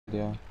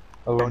Yeah.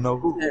 Oh no,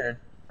 who? Aaron.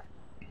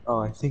 Oh,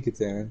 I think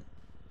it's Aaron.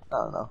 I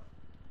don't know.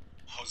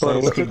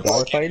 But what's Keep it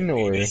called? dogfighting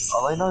or?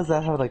 All I know is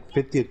that I have like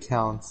 50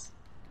 accounts.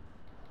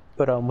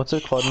 But what's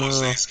it called? No.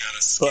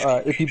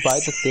 But if you buy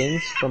the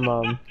things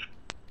from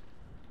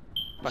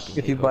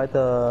if you buy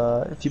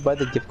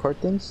the gift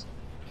card things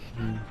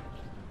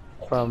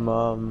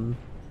from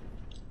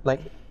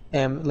like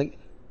like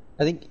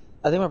I think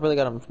my brother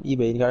got them from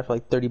eBay. He got it for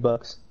like $30. It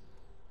was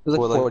like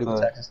For, like, 40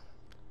 with taxes.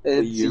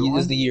 It's year it's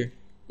one? the year.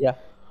 Yeah,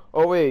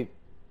 Oh wait,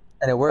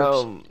 and it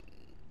works.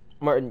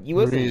 Martin, you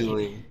wasn't.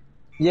 Really?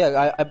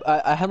 Yeah,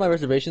 I had my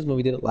reservations when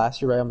we did it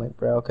last year, right? I'm like,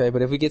 bro, okay,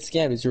 but if we get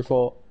scammed, it's your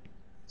fault.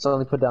 So I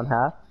only put down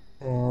half.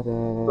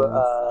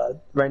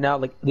 But right now,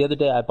 like the other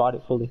day, I bought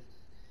it fully.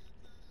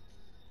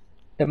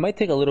 It might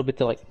take a little bit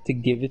to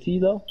give it to you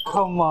though.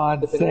 Come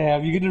on,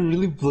 Sam. You gonna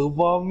really blue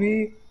ball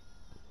me?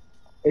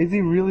 Is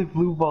he really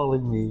blue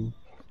balling me?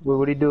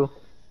 What do you do?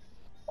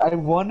 I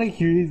want to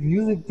hear his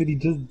music, but he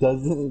just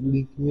doesn't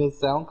leave me a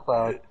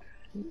SoundCloud.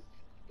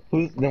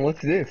 Then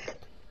what's this?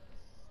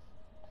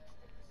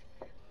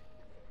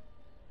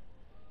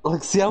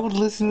 Like, see, I would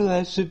listen to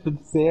that shit, but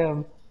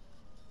Sam.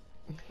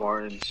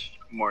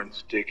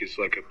 Martin's dick is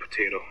like a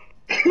potato.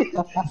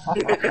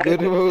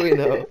 Good movie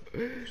though.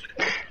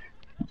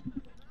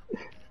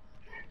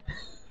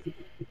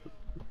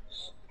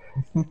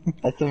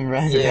 That's some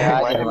random. Yeah,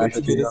 I I can need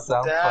to get a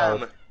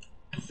SoundCloud.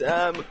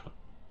 Sam,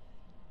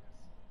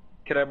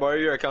 can I borrow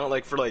your account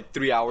like for like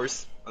 3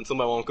 hours until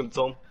my mom comes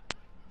home?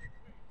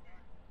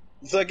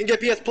 So I can get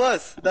PS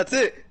Plus. That's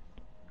it.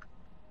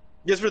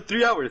 Just for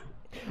 3 hours.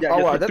 Yeah, Oh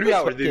just wow, for that's 3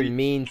 hours, fucking baby.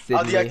 mean,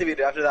 I'll Sydney. deactivate it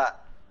after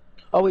that.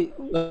 Oh wait,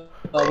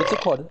 what's it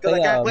called? Cause I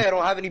Hey, can't play. I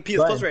don't have any PS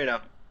Brian. Plus right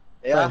now.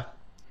 Yeah. Brian.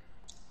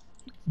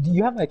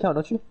 You have my account,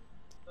 don't you?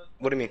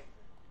 What do you mean?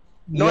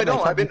 You No, I have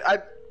my don't.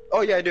 account?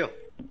 Oh yeah, I do.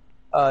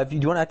 If you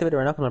do want to activate it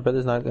right now, because my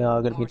brother's not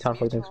gonna be in town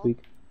for like next week.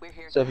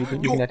 So if you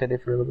can activate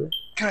it for a little bit.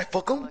 Can I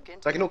fuck him?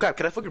 Like no cap.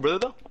 Can I fuck your brother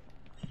though?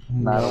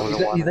 Nah,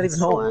 He's not even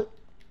home.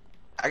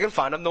 I can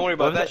find him. Don't worry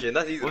What about was that shit.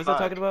 That's easy. What was to I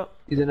find. talking about?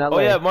 He's in LA. Oh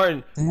yeah,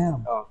 Martin.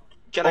 Damn.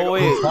 Can I Oh go?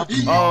 wait.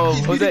 Oh,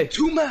 He's Jose. getting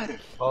too mad.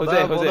 Hold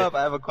Jose, up, hold Jose. up.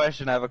 I have a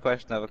question. Yeah.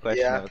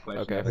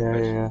 Okay.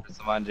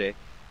 Samanje.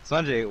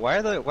 Samanje,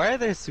 why are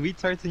there sweet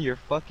tarts in your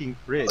fucking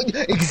fridge?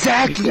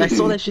 Exactly. I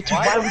saw that shit too.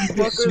 Why Why would you the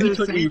put fuck are sweet there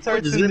tarts in your sweet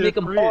tarts fridge? It's in gonna your make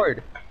them fridge?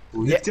 hard.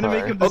 It's gonna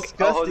make them Okay,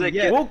 disgusting. Jose,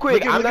 Yeah. Real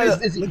quick, I'm look not.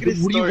 at his, look at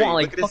his What do you story. want?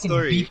 Like Look at his fucking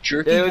story. beef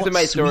jerky? It You was want in my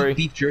sweet story.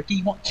 beef jerky?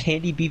 You want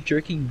candy beef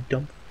jerky? You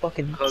dumb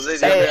fucking. Jose,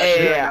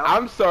 Hey,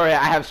 I'm sorry.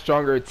 I have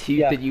stronger teeth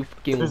Yeah. than you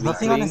fucking There's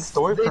nothing on his weaklings.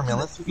 story for me.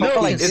 Let's No,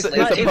 Fucking like It's it's, a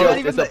not, post, it's not it's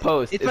even a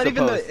post, It's it's not a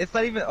even post. the. It's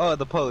not even. Oh,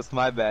 the post.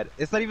 My bad.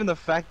 It's not even the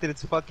fact that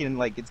it's fucking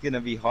like it's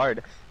gonna be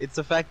hard. It's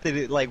the fact that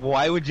it like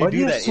why would you Why do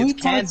do you have that? sweet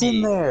It's tarts in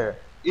candy. there?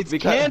 It's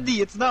Because-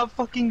 candy. It's not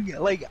fucking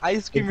like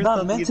ice cream It's or not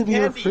something. meant It's to be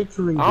candy.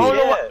 refrigerated. I don't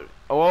know. Yeah. What,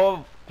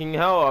 well, fucking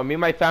hell. Me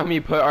and my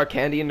family put our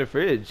candy in the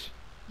fridge.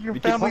 Your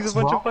Because family's a what's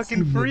bunch of wrong with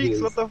fucking you freaks.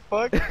 niggas? What the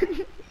fuck?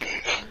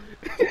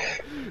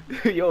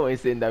 You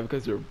always saying that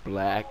because you're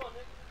black.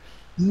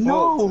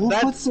 No, Well, who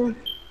that's- puts their...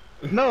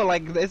 No,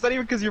 like it's not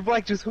even because you're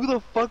black. Just who the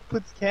fuck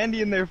puts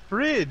candy in their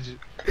fridge?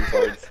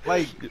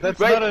 Like that's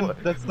Right, not a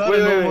that's not wait,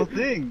 a wait, normal wait.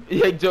 thing.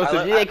 Yeah, Joseph,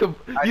 I- you, ain't I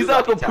you do sound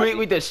like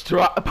completely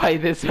distraught by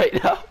this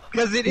right now.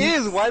 Because it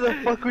is. Why the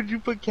fuck would you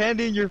put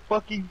candy in your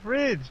fucking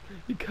fridge?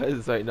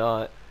 Because I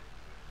not.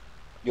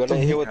 You wanna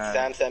hear what God.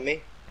 Sam sent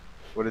me?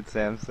 What did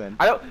Sam send?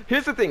 I don't.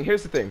 Here's the thing.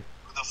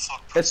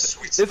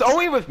 It's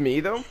only with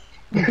me though.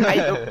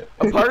 A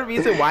part of the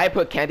reason why I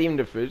put candy in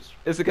the fridge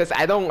is because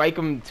I don't like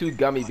them too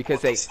gummy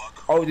because like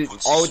all the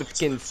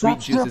fucking sweet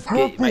That's their juices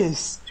get.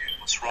 purpose.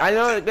 I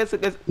know. That's,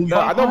 no,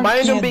 buy I don't hard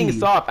mind them being candy.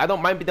 soft. I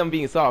don't mind them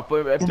being soft.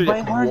 But after Then buy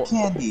the- hard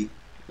candy.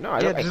 No, I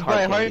Yeah, don't like just hard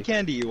buy candy. hard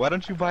candy. Why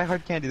don't you buy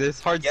hard candy? There's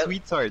hard Yeah.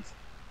 sweet tarts.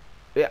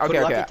 Yeah, Put okay,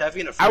 Laffy okay.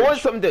 Taffy in a I want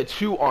fridge. something to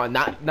chew on,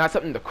 not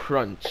something to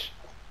crunch.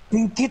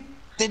 Then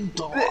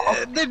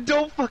Then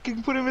don't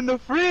fucking put them in the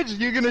fridge.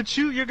 You're gonna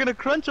chew. You're gonna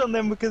crunch on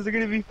them because they're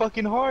gonna be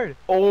fucking hard.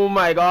 Oh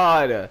my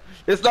god.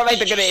 It's not like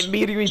they're gonna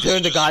immediately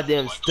turn to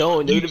goddamn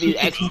stone. They're gonna be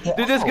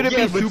they're just gonna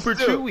Yeah, be but super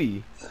still.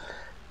 chewy.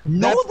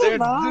 No, That's they're their-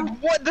 not.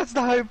 What? That's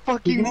not how it They're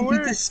fucking gonna be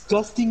works.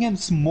 disgusting and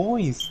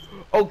moist.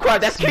 Oh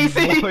crap, that's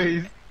Casey!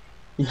 Boys.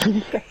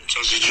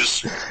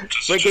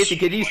 Wait, Casey,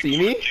 can you see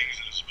me?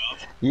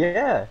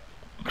 Yeah.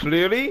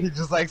 Clearly? He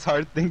just likes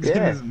hard things in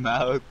Yeah. his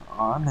mouth.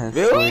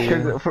 Honestly. Really?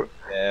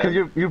 Yeah. Cause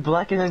you're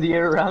blacker than the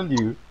air around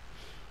you.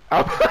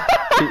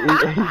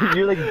 Oh.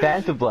 You're like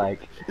Banta black.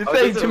 It's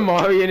Okay, like so-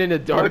 Jamarian in a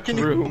When dark can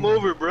you come room.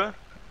 over, bruh?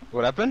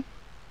 What happened?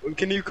 When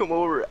can you come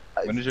over?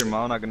 When is your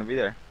mom not gonna be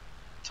there?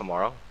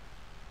 Tomorrow.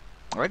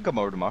 I can come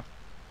over tomorrow.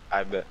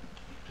 I bet.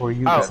 Or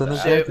you Oh, send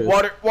us shit.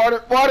 letters.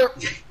 Water!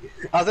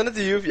 I'll send it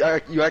to you. If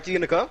you actually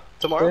gonna come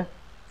tomorrow? Yeah.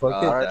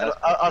 Fuck it. Alright, then That's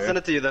I'll fair. send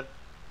it to you then.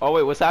 Oh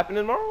wait, what's happening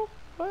tomorrow?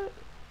 What?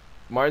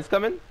 Martin's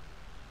coming?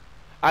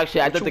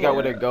 Actually, I don't think I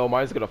wanna go.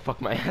 Martin's gonna fuck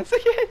my ass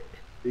again.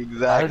 I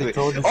Exactly. already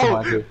told you, Oh.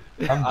 Samantha.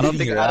 I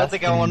don't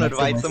think I want to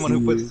invite someone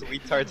who puts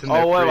sweet tarts in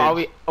their Oh wait, fridge. are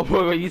we? Oh, wait,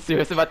 are you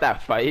serious about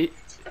that fight?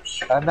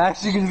 I'm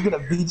actually just gonna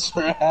beat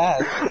your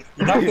ass.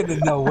 You're not gonna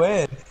know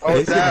when. Oh,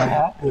 It's gonna Sam.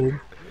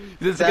 happen.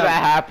 This is Sam. gonna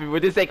happen. We're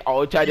just like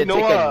all trying to You know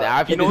take what? a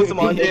nap. You know what's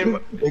on game?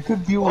 It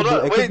could be Hold one-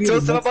 on, it could wait be till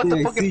the I'm next about day to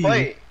I fucking see you,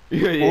 fight.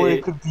 or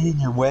it could be in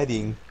your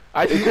wedding.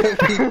 I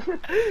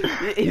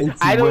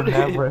It's I don't.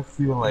 whenever I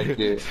feel like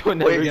it.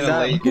 Whenever Wait, you-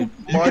 Sam.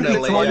 Martin,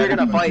 It's all you're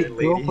gonna fight, Your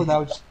lady. girlfriend, I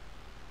would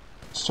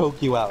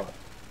choke you out.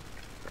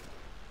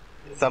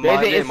 Samad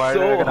Baby, and it's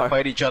Martin so are gonna hard.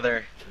 fight each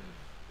other.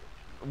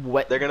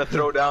 What? They're gonna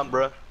throw down,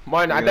 bruh.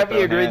 Martin, I You're thought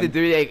gonna we throw agreed to hands.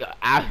 do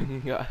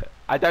it. Like,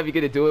 I thought we were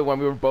gonna do it when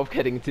we were both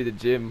heading to the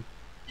gym.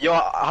 Yo,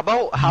 how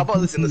about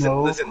listen,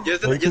 No, listen.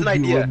 Just it an could be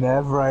idea.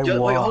 Whenever I Just,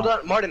 want. wait, hold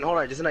on, Martin, hold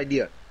on. Just an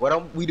idea. Why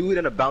don't we do it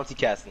in a bouncy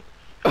castle?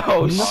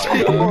 Oh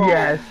shit!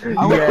 Yes,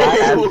 I would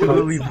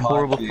absolutely bite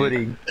horrible him.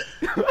 footing.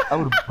 I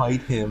would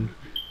bite him.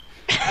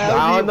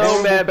 I don't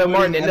know, man, but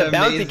Martin, in the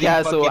bouncy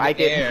castle, I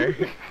can.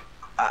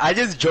 I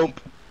just jump.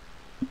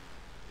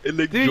 And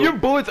like, Dude, your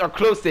bullets are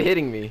close to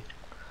hitting me.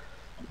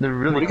 They're What are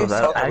really you close.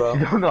 talking I about?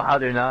 actually don't know how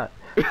they're not.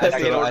 I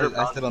can order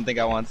I still don't think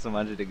I want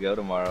Samantha to go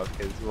tomorrow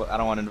because I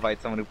don't want to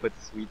invite someone who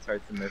puts sweet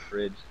tarts in their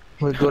fridge.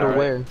 We'll go to Alright.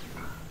 where?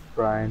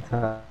 Brian's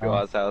house. Go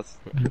Oz house.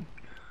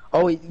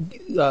 Oh wait,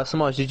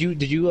 Samaj, did you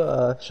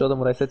show them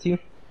what I said to you?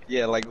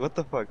 Yeah, like what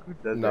the fuck? Who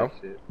does No. that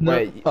shit?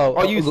 Wait. Oh,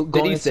 Oh, you go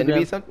did on you send me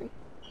Instagram. something?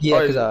 Yeah,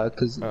 Oh,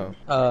 because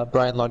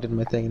Brian logged into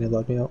my thing and it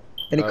logged me out,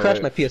 and it Oh,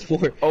 crashed right. my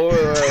PS4. Oh,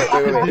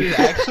 wait. Dude,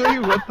 actually,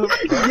 what the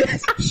fuck?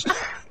 Yes.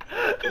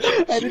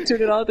 I had to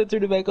turn it off and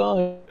turn it back on.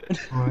 You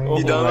Oh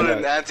my downloaded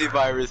an God.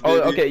 antivirus, baby.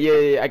 Oh, okay,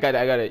 yeah, I got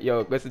it.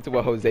 Yo, listen to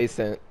what Jose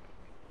sent.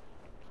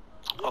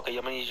 Okay,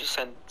 I'm gonna need you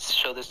to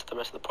show this to the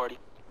rest of the party.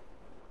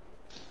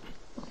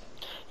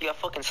 You got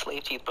fucking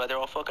slave teeth, bro. They're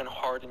all fucking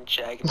hard and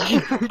jagged and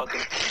shit from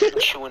fucking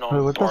chewing Wait,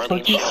 on what the barley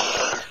and fuck? shit on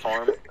the fucking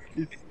farm.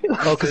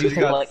 Oh, because you You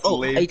think got like,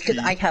 slave It's because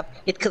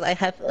teeth. I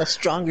have a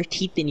stronger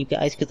teeth than you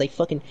guys. Because I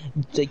fucking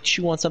like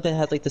chew on something that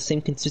has like the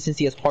same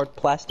consistency as hard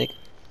plastic.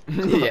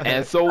 Yeah,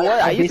 and so what?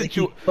 I I'm used to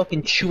basically chew.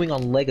 fucking chewing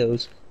on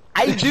Legos.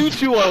 I do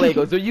chew on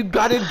Legos, so you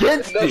got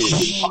against it.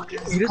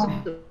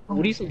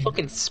 What are you, some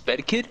fucking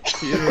sped kid?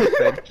 You're a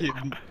fed kid.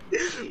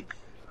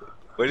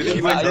 What did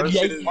he My,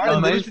 say?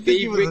 Martin, my didn't you think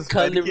he was a favorite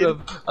sped kid? color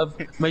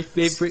of my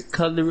favorite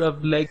color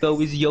of Lego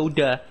is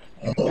Yoda.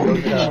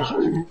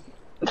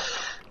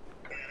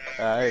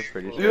 I'm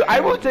pretty sure. Dude, I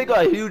will take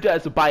a huge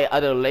ass bite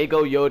out of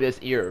Lego Yoda's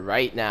ear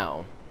right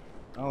now.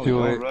 Oh, Do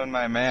don't it. ruin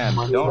my man.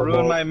 Money Don't in the ruin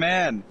ball. my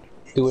man.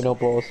 Do it, no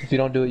balls. If you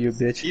don't do it, you're a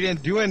bitch. He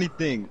didn't do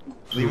anything.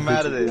 Leave him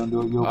out of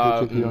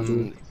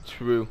this.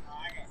 True.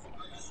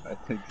 I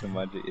think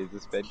Samantha is a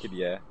sped kid,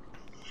 yeah.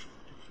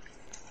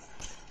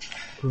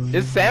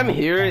 Is Sam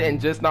here and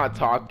just not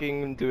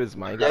talking to his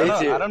mic? Yeah, he's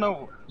here. I don't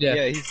know. Yeah.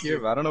 Yeah, he's here,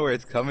 but I don't know where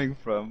it's coming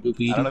from.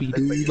 Doobie I don't know if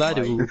doobie it's like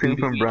doo his mic. ba doo.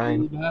 from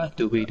Brian.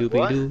 Doobie doobie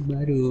What? doo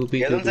ba doo.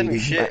 He hasn't sent me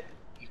shit.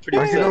 Pretty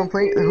Who's upset. gonna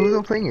play? Who's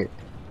gonna playing it?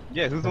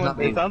 Yeah, who's the It's one? not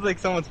me. It sounds like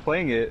someone's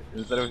playing it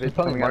instead of it It's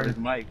probably coming out of his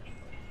mic.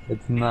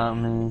 It's not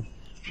me.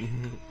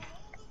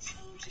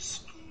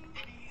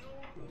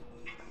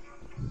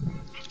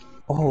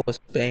 Oh, it's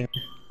bang.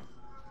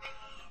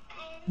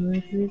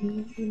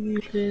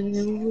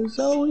 It was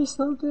always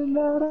something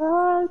that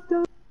I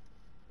done.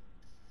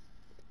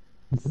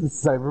 Is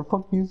this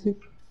cyberpunk music?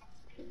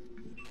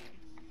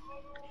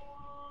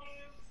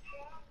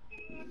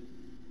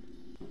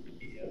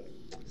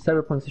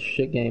 Cyberpunk's a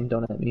shit game,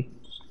 don't at me.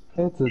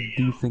 It's a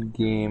decent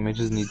game. It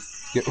just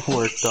needs to get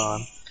worked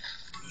on.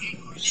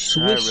 I Swiss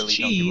really don't give a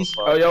cheese.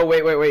 fuck. Oh, yo,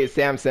 wait.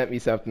 Sam sent me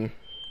something.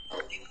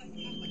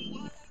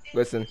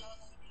 Listen.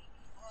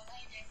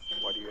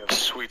 Why do you have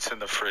sweets in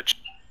the fridge?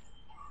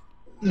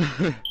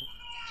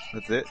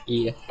 That's it.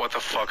 Yeah. What the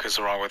fuck is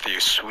wrong with you?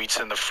 Sweets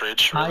in the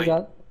fridge?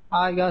 Really?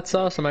 I got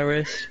sauce on my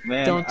wrist.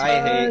 Man, Don't I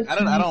hate. touch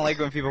I don't like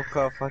when people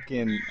call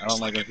fucking. I don't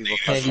like when people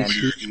call Candy candy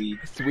sweet. sweet.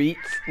 Sweets?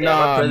 Yeah, Nah,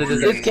 my brother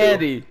does it's that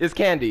candy. It's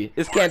candy.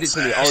 It's candy to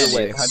me all the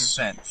way.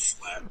 100%.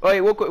 Oh,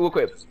 wait, real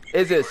quick.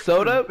 Is it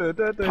soda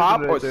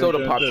pop or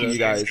soda pop to you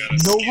guys?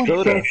 No one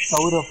Soda. says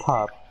soda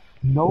pop.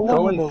 No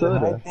one in their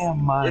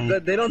goddamn mind.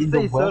 They don't in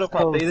the say soda West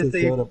pop. Coast They just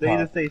says say soda they pop.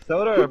 either say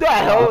soda Who or the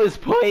hell is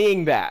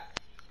playing that?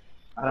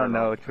 I don't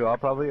know. True, I'll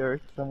probably or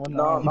someone.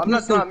 No, knows. I'm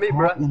not. Not me,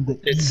 bro. In the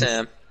It's East.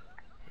 Sam.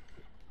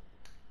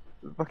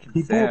 Fucking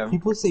People, Sam.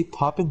 people say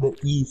pop in the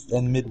East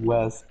and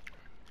Midwest.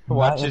 not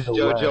Watches in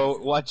the West. JoJo.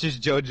 Watches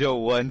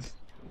JoJo once.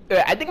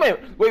 I think my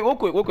real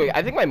quick.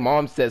 I think my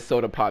mom says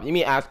soda pop. You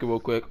mean ask her real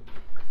quick,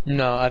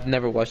 No, I've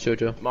never watched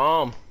JoJo.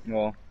 Mom?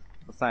 Well,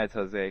 besides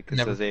Jose, because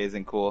Never. Jose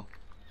isn't cool.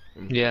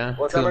 Yeah.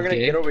 What time we're gonna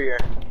get over here?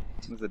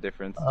 What's the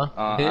difference? Huh?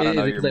 I don't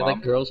know Is it your 'cause I mom.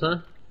 like girls, huh?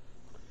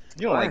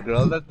 You don't like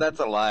girls. That's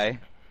a lie.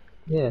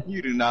 Yeah.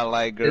 You do not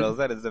like girls.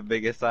 That is the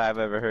biggest lie I've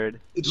ever heard.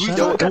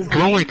 Don't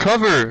blow my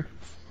cover.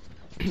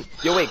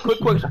 Yo, wait, quick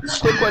question.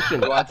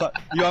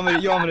 You want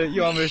me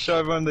to show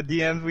everyone the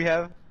DMs we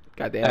have?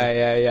 Goddamn.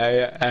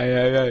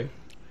 Hey.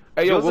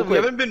 Hey, yo, real Joseph, we quick.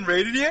 haven't been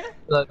raided yet?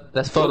 Look,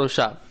 that's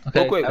Photoshop. Okay,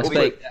 Real quick, that's real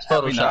quick. fake. That's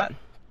Have we Photoshop. not?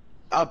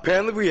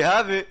 Apparently we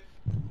have it.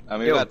 I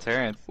mean, Yo. we got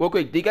Terrence. Real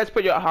quick, do you guys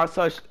put your hot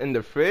sauce in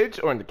the fridge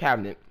or in the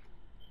cabinet?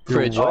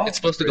 Fridge. What? It's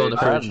supposed to go in the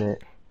fridge.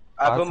 Cabinet.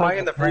 I put mine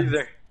in the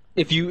freezer.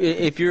 If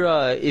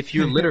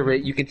you're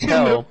literate, you can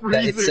tell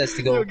that it says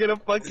to go. You'll get a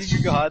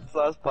fucking hot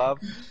sauce pop.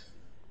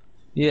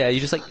 Yeah, you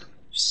just like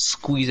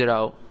squeeze it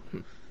out.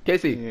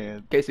 Casey, Yeah.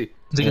 Casey,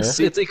 It's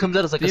like it comes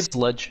out as like a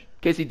sludge.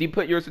 Casey, do you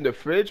put yours in the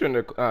fridge or in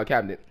the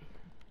cabinet?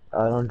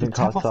 I don't drink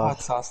hot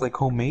sauce. sauce like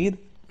homemade?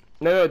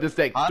 No, just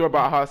like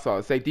store-bought hot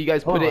sauce. Like, do you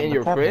guys put it in in the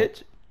your cabinet.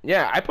 fridge?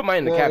 Yeah, I put mine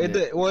in the Well,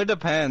 cabinet. it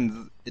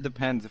depends. It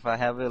depends. If I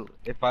have it,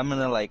 if I'm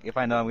gonna like, if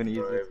I know I'm gonna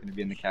use it, it's gonna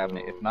be in the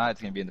cabinet. If not,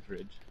 it's gonna be in the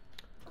fridge.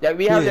 Yeah,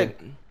 we have Yeah. like.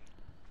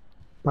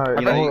 Alright,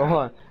 You know,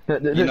 hold on. you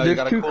There's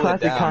gotta two cool it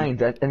classic down.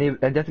 kinds, and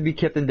they have to be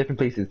kept in different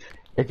places.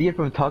 If you get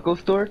from a taco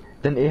store,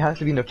 then it has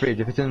to be in the fridge.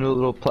 If it's in a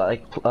little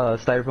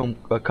styrofoam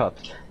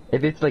cups.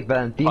 If it's like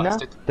Valentina,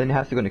 Plastic. then it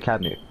has to go in the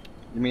cabinet.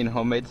 You mean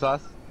homemade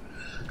sauce?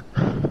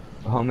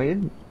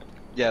 Homemade?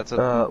 Yeah,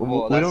 so we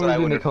well, that's don't what I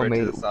really would make refer to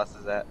homemade. the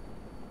sauces at.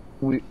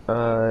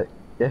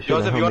 Yeah, sure.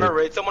 Joseph, you wanna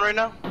homemade. raid someone right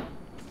now?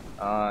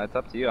 It's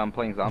up to you. I'm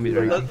playing zombies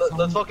right now.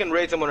 Let's fucking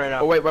raid someone right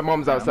now. Oh wait, my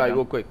mom's outside. down.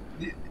 Real quick.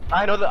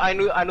 I know the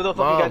fucking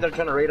Mom. guys that are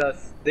trying to raid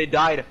us. They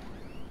died.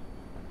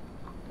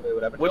 Wait,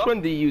 what happened? Which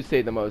one do you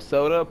say the most?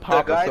 Soda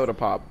pop or guys- soda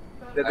pop?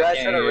 The guys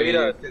trying to raid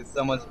us. Cause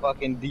someone's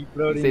fucking deep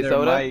throating You say their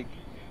soda? mic.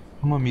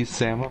 I'm gonna mute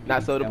Sam.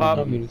 Not soda pop.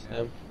 I'm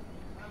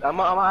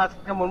gonna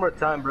ask him one more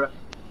time, bro.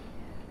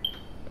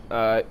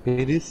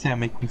 It is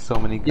Sam making so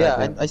many. Yeah,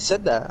 goddamn- I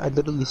said that. I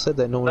literally said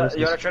that. No one You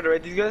listens. wanna try to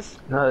raid these guys?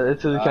 No,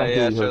 that's what we can't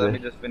Yeah, do. sure. Let Jose. me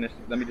just finish.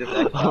 Let me just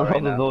exit out All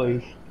right the now.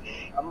 noise.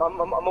 I'm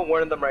gonna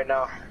warn them right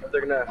now. If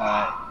they're gonna.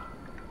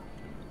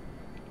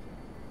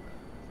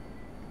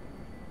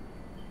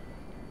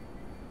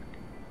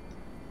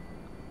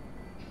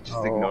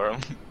 Just ignore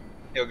him.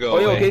 He'll go Oh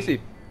yo, away.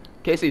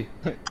 Casey,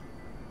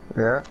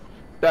 Yeah.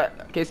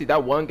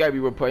 that one guy we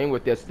were playing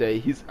with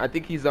yesterday. I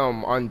think he's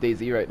on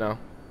DayZ right now.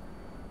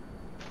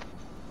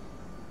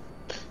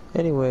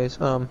 Anyways,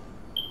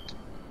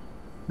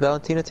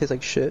 Valentina tastes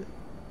like shit.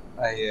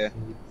 Yeah.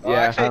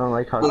 Yeah. I don't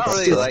like hot don't sauce.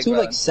 really It's like too that.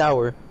 like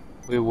sour.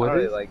 Wait, I what don't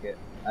really is? like it.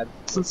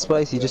 It's not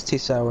spicy. It just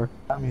tastes sour.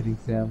 I'm eating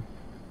Sam.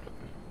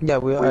 Yeah, I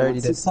already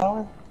What's did. it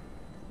sour?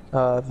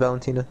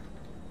 Valentina.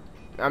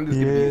 I'm just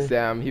giving Yeah. you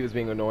Sam. He was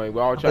being annoying.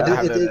 We're all trying to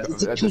have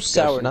It's a too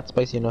sour, discussion. not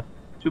spicy enough.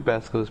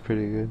 Tabasco is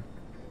pretty good.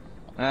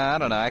 I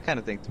don't know. I kind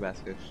of think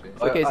Tabasco is shit.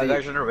 Okay, so I you're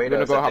actually raid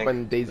gonna us, go I hop think.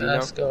 on DayZ now.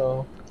 Let's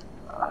go.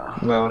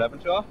 Wait, what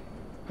happened, y'all?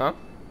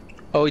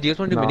 Oh, do you guys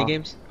want to do No. mini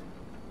games?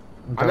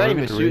 I'm not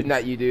even shooting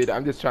at you, dude.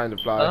 I'm just trying to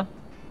fly. Huh?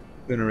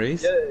 Gonna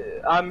race?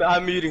 Yeah,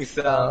 I'm muting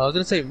Sam. I was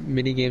gonna say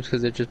mini games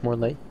because they're just more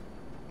like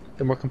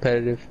they're more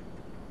competitive,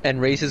 and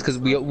races because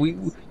we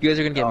you guys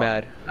are gonna get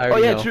mad. I Oh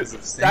already yeah, know. true.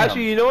 Sam.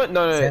 Actually, you know what?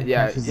 No, Sam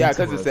yeah, crashes yeah,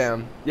 into because of us.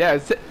 Sam. Yeah,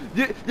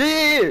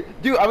 yeah.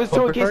 Dude, I was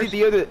telling Bumper Casey first?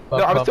 the other. No,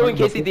 I was telling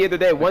Bumper? Casey the other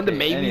day. One of the Okay,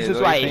 main anyways, reasons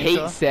what why do I you think,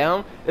 hate Shaw?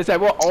 Sam is that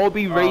we'll all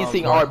be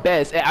racing our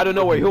best, and I don't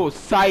know where he'll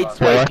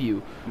sideswipe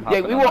you. Yeah,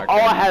 hopping we on will our all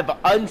camera. have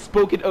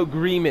unspoken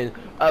agreement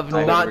of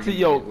Oh, not we're to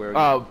gonna- we're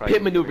probably pit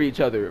gonna maneuver be- each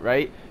other,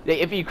 right? Like,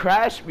 if we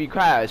crash, we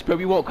crash, but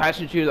we won't crash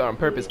into each other on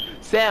purpose.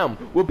 Sam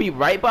will be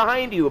right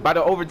behind you, about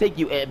to overtake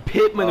you and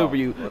pit maneuver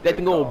you. what's That it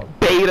thing old called?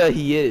 beta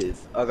he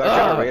is. A guy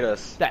trying Ugh. to raid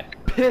us. That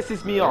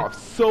pisses me off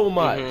so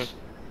much. The What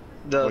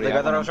do guy you that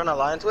have I on was him? trying to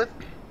alliance with.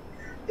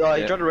 He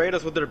Yeah. tried to raid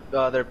us with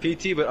their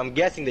PT, but I'm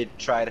guessing they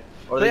tried,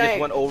 or But they hey,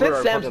 just went over since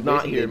our Sam's fucking not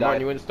base and here, they Martin,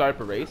 died. you want to start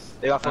up a race?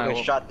 They got fucking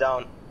well. shot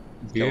down.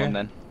 Kill Yeah. him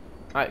then.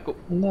 Alright, cool.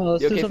 No,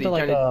 let's Yo, do Casey, something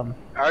like can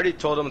I already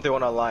told them if they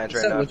want to alliance right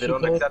Is that now. what If they you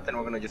don't call it? accept, then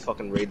we're gonna just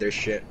fucking raid their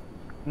shit.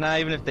 Nah,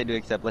 even if they do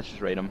accept, let's just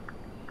raid them.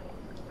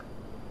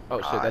 Oh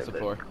shit, that's a Alright,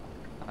 floor.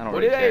 I don't What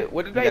really did I- care.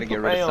 what did We I gotta get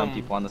put rid my, of some um,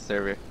 people on the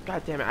server.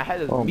 God damn it, I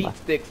had a Oh beat my.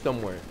 stick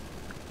somewhere.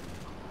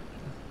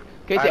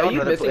 Casey, I are don't you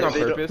know the missing play- on they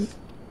don't- purpose?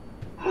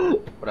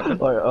 What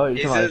happened?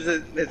 He come on. says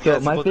it's So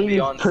supposed my to thing be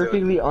is on soon.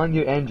 perfectly on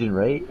your engine,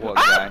 right? What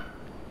guy?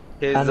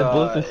 His, And the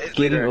bullets are his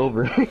skidding leader.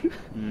 over.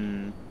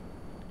 Hmm.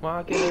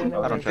 Walking in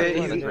I don't trust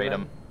him. Let's raid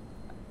him.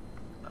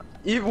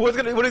 What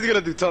is he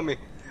gonna do? Tell me.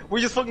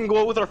 We just fucking go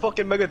out with our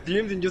fucking mega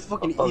teams and just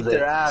fucking Oh, eat they-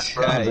 their ass,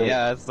 bro.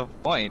 Yeah, that's the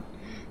point.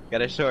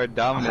 Gotta show our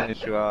dominance,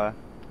 Shua.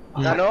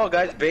 I know a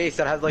guy's base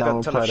that has like a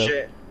Download ton of Plato.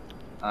 shit.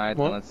 Alright,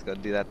 What? then let's go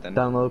do that then.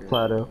 Download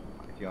Plato.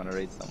 If you wanna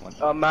raid someone.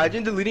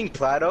 Imagine deleting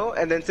Plato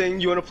and then saying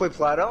you wanna play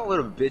Plato?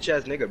 Little bitch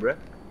ass nigga, bro.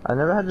 I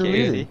never had to Okay.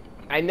 read it.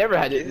 I never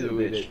had it He's a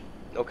deleted.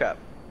 bitch. No cap.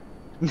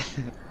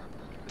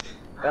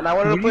 And I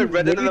wanted to play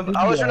Red Dead in the.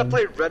 I was trying to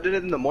play Red Dead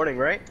in the morning,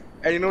 right?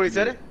 And you know what he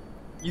said?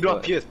 You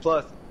don't have PS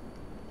Plus.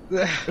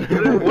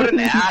 What an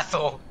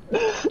asshole.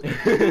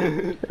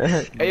 Hey,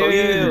 yo, yo,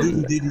 yo.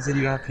 He did. He said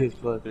you don't have PS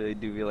Plus. Really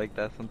do be like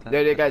that sometimes.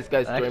 There, guys,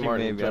 join Actually,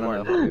 Martin. maybe. I Join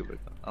don't Martin. know.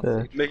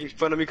 I'll see. Making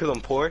fun of me because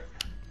I'm poor?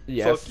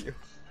 Yes. Fuck you.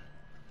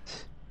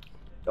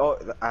 Oh,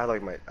 I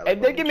like my. I like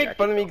If they my can make jacket,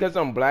 fun of me though. because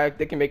I'm black,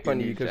 they can make fun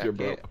of you Your because you're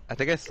jacket. broke. I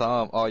think I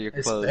saw all your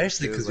clothes.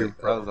 Especially It was because you're like,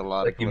 broke. That was a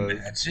lot Like, of clothes.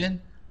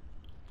 imagine.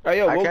 Oh,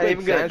 yo, I real can't quick,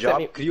 even get a Sam job. sent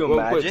me. Can you real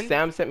quick, imagine?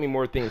 Sam sent me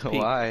more things. Pete.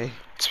 Why?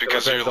 It's My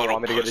because you're parents a don't little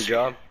want me to get a pussy.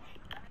 job.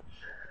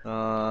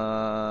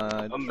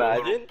 You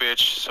Imagine. little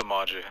bitch,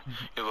 Samaji.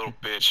 You little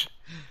bitch.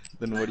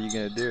 Then what are you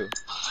gonna do?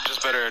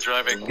 Just better at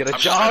driving. Get a I'm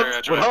just job? better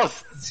at What driving.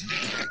 else?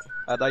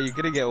 I thought you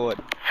were gonna get what?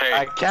 Hey,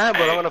 I can,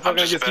 but I'm gonna fucking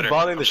just just keep better.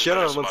 bothering the I'm shit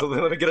out of better them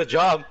until they get a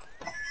job.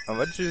 How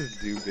about you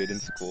just do good in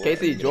school?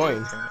 Casey, and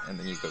join. And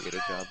then you go get a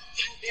job.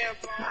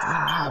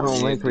 I don't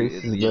You like do at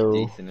races, least bro.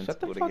 decent in Shut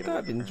the school to fuck get a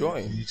up and work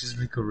join. You just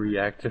make a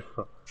reactor.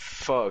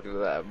 Fuck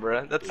that,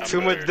 bruh. That's I'm too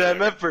better much at damn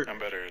driving. effort. I'm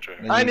better at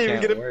driving. permit. I And you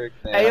didn't even can't get a- work,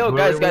 then. Hey yo,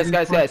 guys, Whoever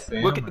guys.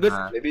 wins Look, for Sam, listen.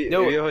 man. Maybe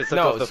No, he sucked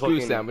no, off the screw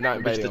fucking Sam. We're not bitch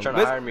inviting to him. try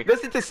to hire me.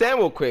 Listen to Sam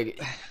real quick.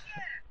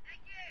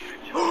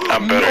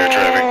 I'm better at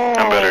driving.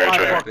 I'm better at I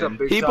driving. fucked up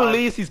big He time.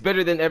 believes he's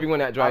better than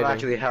everyone at I'm driving.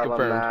 actually hella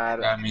Confirmed.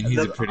 mad. I mean, he's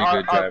a pretty good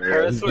Our driver.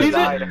 parents He's He's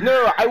died.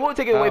 no, I won't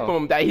take it away Oh. from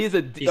him that he's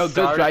a good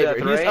started driver. at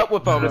the He's right. up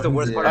with That's the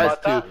worst part us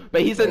about too, that.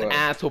 but he's an What?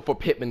 asshole for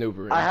pit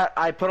maneuvering.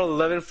 I put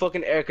 11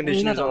 fucking air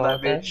conditioners on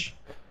that bitch.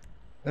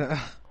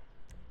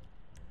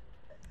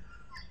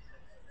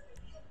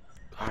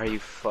 Are you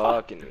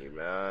fucking me,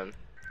 man?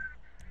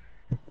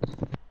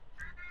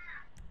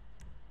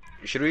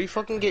 Should we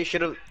fucking get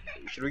shit of?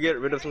 Should we get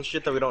rid of some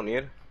shit that we don't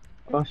need?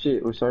 Oh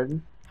shit, we're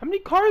starting? How many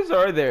cars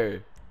are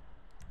there?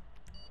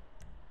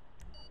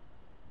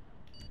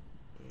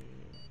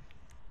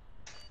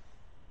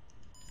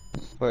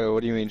 Wait,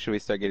 what do you mean? Should we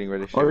start getting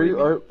rid of shit? Are What do you,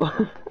 you mean?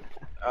 are,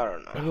 I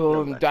don't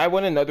know. Do I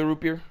want another root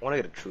beer? I wanna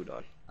get a true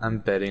done. I'm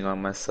betting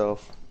on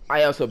myself.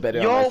 I also bet it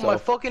on Yo, myself. my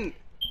fucking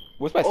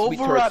What's my sweet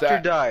turret Overraptor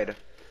at? died.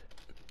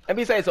 And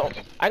besides,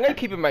 I'm gonna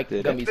keep it my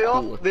Did it? gummies They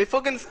cool. they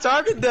fucking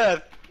started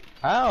that.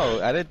 How?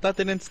 Thought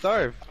they didn't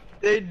starve.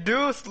 They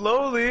do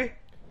slowly.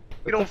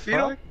 We don't feed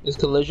them. Is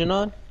collision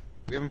on?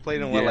 We haven't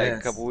played in what, like a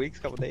Yes. couple weeks,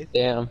 couple days?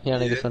 Damn, yeah,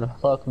 niggas gonna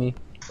fuck me.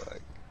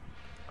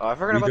 Oh, I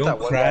forgot We about don't that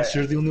one crash. guy.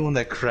 You're the only one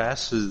that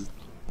crashes.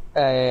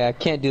 Hey, I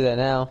can't do that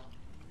now.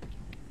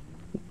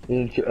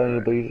 you're on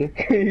a blazer?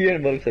 You're on a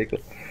motorcycle.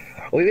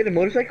 Oh, you getting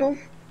motorcycles?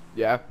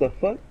 Yeah. The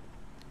fuck?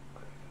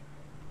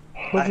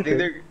 I think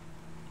they're.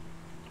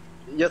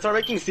 Yeah, start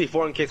making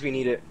C4 in case we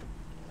need it.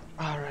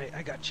 Alright,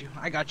 I got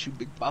you,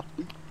 big pop.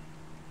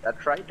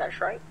 That's right.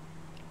 That's right.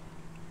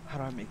 How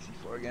do I make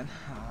C4 again?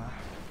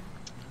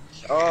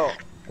 Oh,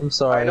 I'm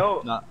sorry. I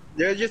know. Nah.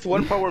 There's just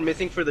one part we're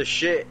missing for the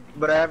shit,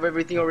 but I have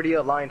everything already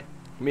aligned.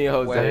 Me and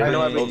Jose. Wait, I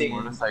know those everything.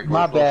 motorcycles,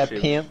 My those bad,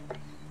 shit. pimp.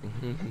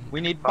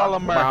 We need My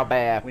polymer.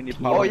 bad. We need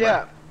polymer. Oh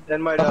yeah,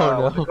 and my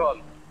Oh, what's no. it called?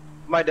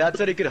 My dad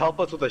said he could help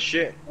us with the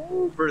shit.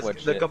 First, What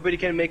the shit? company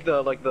can make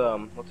the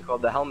what's it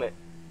called, the helmet.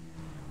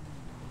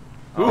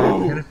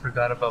 Oh, I kinda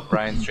forgot about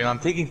Brian's stream. I'm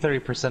taking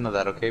 30% of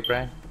that, okay,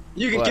 Brian?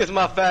 You can What? kiss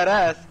my fat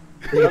ass,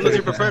 unless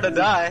you prefer to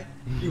die.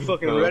 You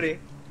fucking Oh. ready?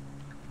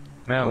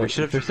 Man, we Wait,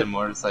 should have picked the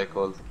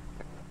motorcycles.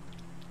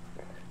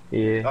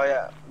 Yeah. Oh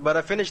yeah, but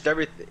I finished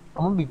everything.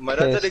 I'm gonna be My dad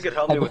said pissed. he could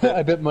help me I with bet, it.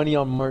 I bet money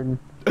on Martin.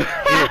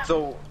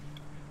 So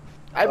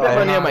I bet Oh,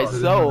 money on wow.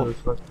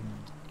 myself.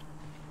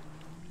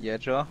 Yeah,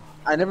 Joe?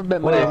 I never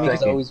bet Wait money a on me because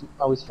I second.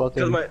 always because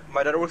fucking.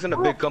 my dad works in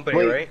a big company,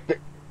 Wait, right?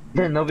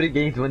 Then nobody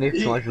gains when they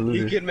He, watch the he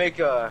losers. can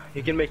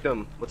make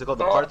them what's it called,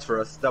 the parts for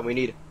us that we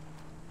need.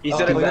 He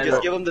said Oh, if we exactly.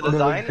 just give him the No,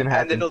 design it's gonna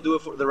and then happen. he'll do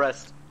it for the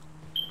rest.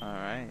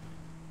 Alright.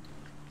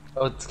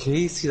 Oh, it's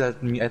Casey.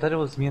 That me. I thought it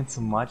was me and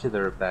Samachi that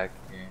were back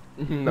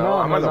here. No,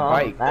 I'm on a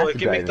bike. Oh, he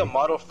can make the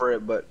model for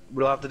it, but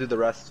we'll have to do the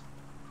rest.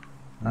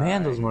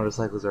 Man, those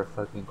motorcycles are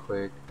fucking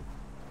quick.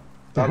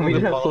 I'm We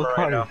with have the full Polymer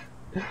right now.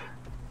 cars.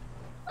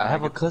 I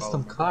have a get the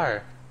custom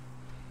Polymer.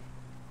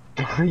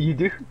 car. You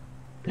do?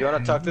 You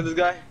wanna talk to this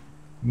guy?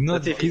 No,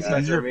 Let's see if he these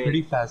answers are me.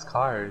 pretty fast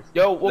cars.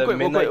 Yo, The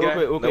midnight guy?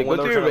 The one Go that to your we're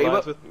trying to radio.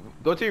 alliance with?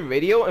 Go to your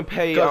radio and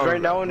play Because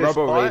right now in his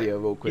Rebel spot, Radio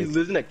real quick. he's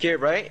losing a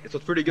kid, right? So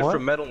it's pretty good What? for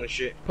metal and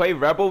shit. Play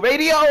Rebel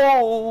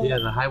Radio. Yeah,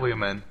 the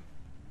Highwayman.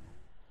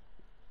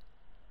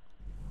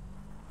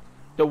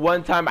 The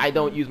one time I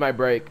don't use my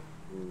brake.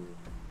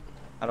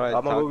 How do I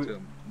I'm talk a- to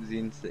him?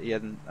 He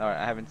hasn't, or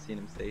I haven't seen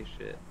him say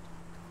shit.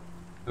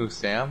 Who,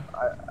 Sam?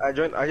 I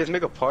joined. I just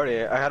make a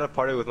party. I had a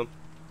party with him.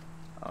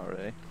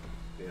 Alright.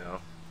 You know.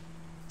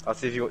 I'll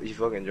see if he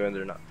fucking joins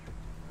or not.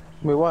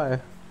 Wait, why?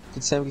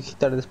 Did Sam get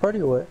kicked out of this party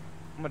or what?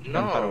 How much No.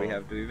 gunpowder do we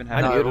have? Do we even I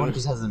have? No, muted everyone him.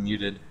 just has it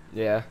muted.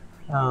 Yeah.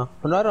 Oh,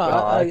 well, no, I don't.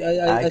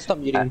 Well, I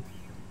stopped muting.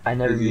 I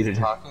never Is he muted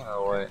him. talking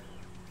or what?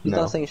 He's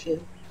No. not saying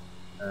shit.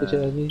 Which I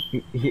mean,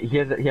 He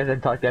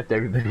hasn't talked after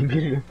everybody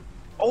muted him.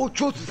 Oh,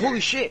 Joseph! Holy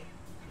shit!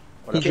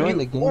 he Can joined you-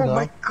 the game oh though.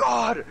 my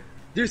god!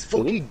 There's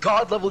fucking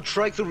god level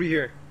trikes over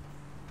here.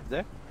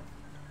 there?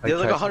 There's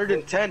like tricycle?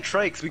 110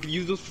 trikes. We could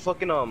use those for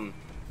fucking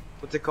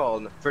what's it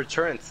called? For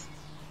turrets.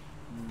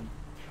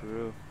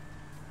 True.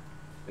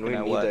 And we You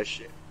know need what? that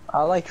shit.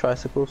 I like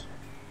tricycles.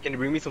 Can you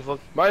bring me some fuck?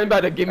 Martin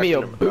about to give me a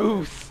Actually,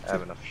 boost. I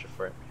have enough shit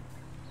for it.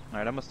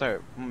 Alright, I'm gonna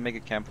make a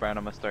campfire and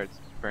I'm gonna start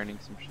burning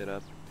some shit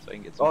up so I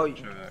can get some Oh,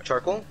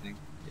 charcoal?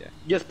 Yeah.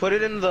 Just put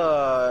it in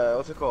the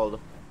what's it called?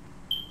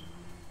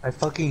 I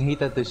fucking hate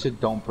that this shit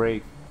don't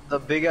break. The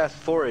big ass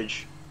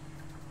forage.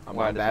 I'm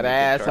Why on does that it make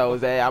ass, good charcoal?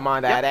 Jose. I'm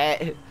on that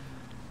ass.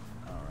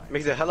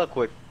 Makes it hella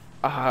quick.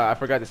 I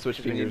forgot to switch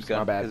Because we need fingers.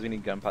 My because bad. we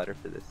need gunpowder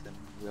for this and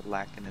we're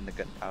lacking in the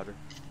gunpowder.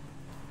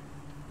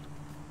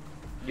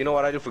 You know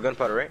what I do for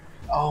gunpowder, right?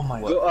 Oh my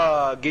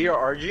Go, get your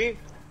RG.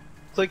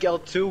 Click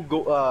L2.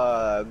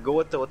 Go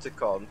with the what's it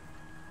called?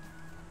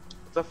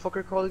 What's that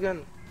fucker called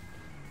again?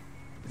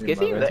 Is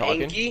Casey even The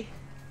talking? Enki.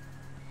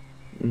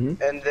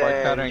 Mm-hmm. And Spark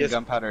powder then and just...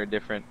 gunpowder are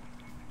different.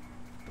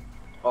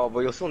 Oh,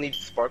 but you'll still need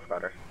spark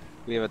powder.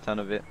 We have a ton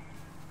of it.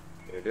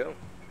 You do.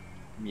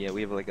 Yeah,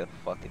 we have like a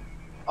fucking.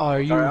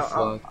 Are you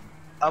Alright,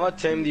 I'm gonna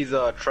tame these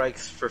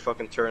trikes for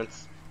fucking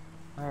turrets.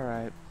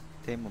 Alright,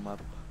 tame them up.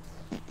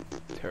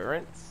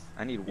 Turrets?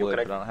 I need Yo, wood,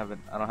 can but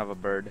I don't have a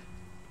bird.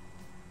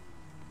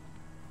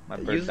 My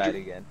bird Use died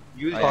your- again.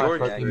 Use Oh, yeah, your...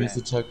 fuck You missed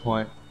the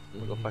checkpoint. I'm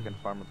gonna go fucking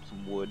farm up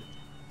some wood.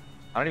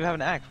 I don't even have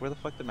an axe. Where the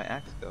fuck did my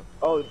axe go?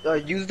 Oh,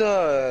 use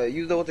the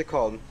what's it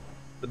called?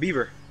 The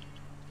beaver.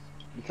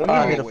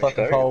 I hit a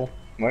fucking pole.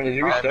 Martin, did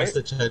you I restart? missed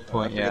the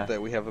checkpoint, I forget yeah.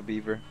 that we have a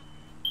beaver.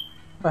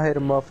 I hit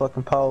a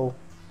motherfucking pole.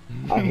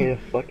 I hit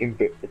a fucking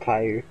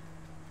tire.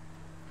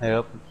 Hey,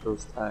 up with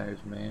those tires,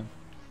 man.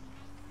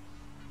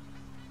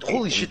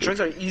 Holy shit,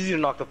 trikes are easy to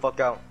knock the fuck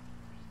out.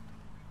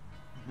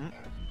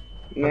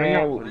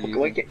 Man, What are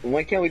you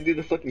why can't we do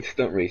the fucking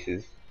stunt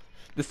races?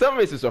 The stunt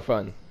races are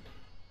fun.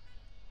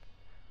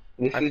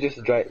 This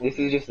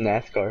is just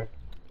NASCAR.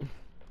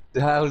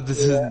 How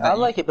this is? I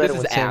like it better This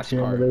when is Sam's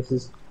here on the NASCAR.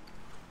 races.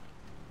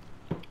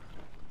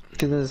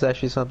 Cause then there's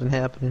actually something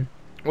happening.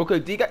 Okay,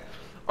 do you guys...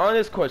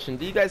 Honest question,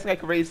 do you guys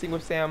like racing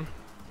with Sam?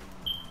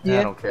 I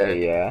don't care.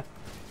 Yeah.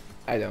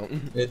 I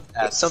don't. It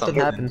adds Something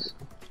happens.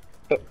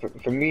 But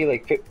for me,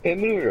 like, pit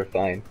maneuvers are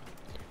fine.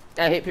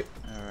 I hate people.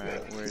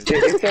 Alright, where's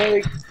It's not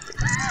like...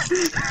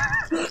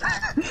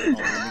 let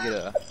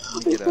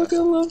me get a fucking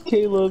love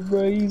Caleb,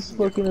 bro. He's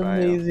fucking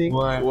bio. amazing.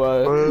 What?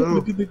 What?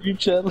 Look at the group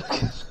chat. Look.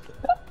 This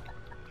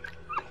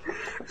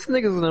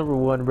nigga's number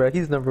one, bro.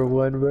 He's number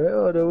one,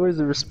 bro. Oh no, where's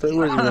the respect?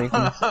 Where's the ranking?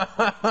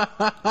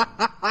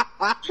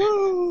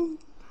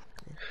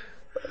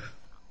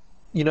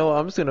 You know,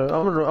 I'm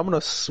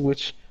gonna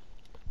switch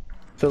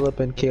Philip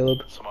and Caleb.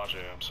 Samaje,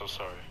 I'm so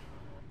sorry.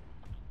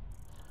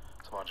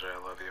 Samaje, I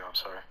love you. I'm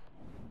sorry.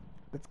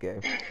 That's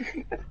gay.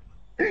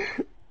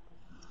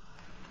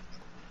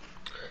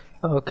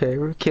 Okay,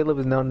 Caleb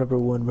is now number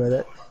one, bro.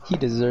 That he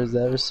deserves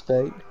that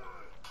respect.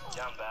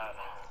 Yeah, I'm bad.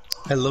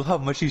 I love how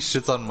much he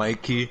shits on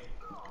Mikey.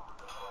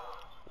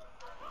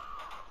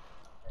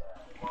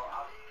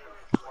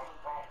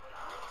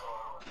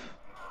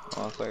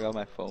 Oh, so I got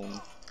my phone.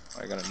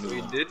 I got a new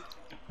one. did?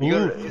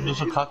 Ooh,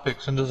 there's a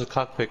cockpit. Send us a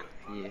cockpit.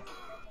 Yeah.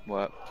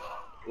 What?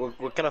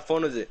 What kind of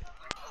phone is it?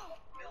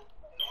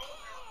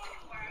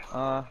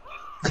 Like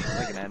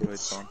an Android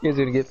phone. You guys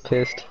are gonna get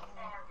pissed.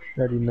 I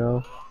already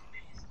know.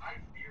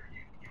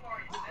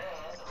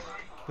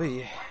 But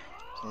yeah.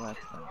 So that's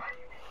that.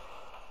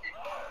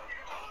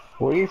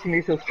 What do you think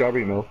they sell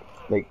strawberry milk?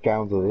 Like,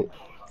 gallons of it?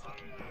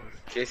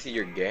 JC,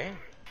 you're gay?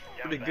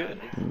 Pretty good.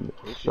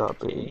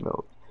 Strawberry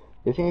milk.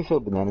 You think they sell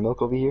banana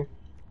milk over here?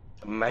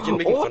 Imagine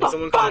making fun of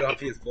someone because they're on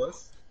PS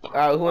Plus.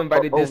 Who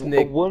invited this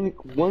Nick? One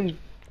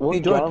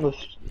George. gallon of...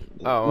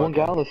 Oh, One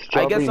okay. gallon of I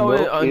strawberry guess I'll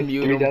milk is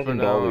unmute him for $3,000.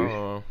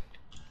 now.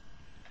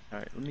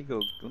 Alright, let me go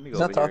He's over not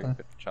here talking. and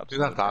chop He's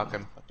some not wood down.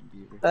 talking. Fucking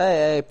beaver.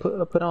 Hey,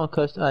 put on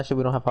custom. Actually,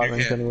 we don't have hot You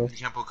ranks can't, anyway. you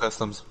can't put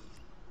customs.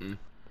 Mm.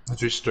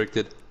 It's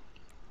restricted.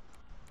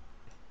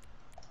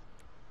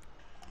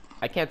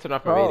 I can't turn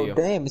off my Oh radio.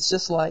 damn!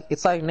 It's like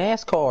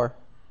NASCAR.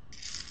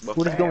 But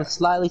We're just going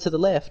slightly to the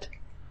left.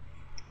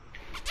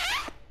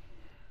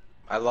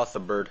 I lost a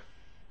bird.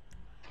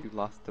 You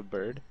lost a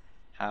bird?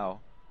 How?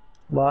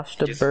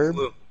 Lost a Just bird.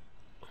 flew.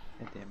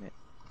 God damn it.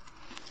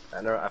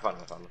 I found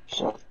him.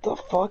 Shut the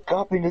fuck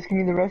up and just give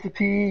me the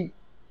recipe!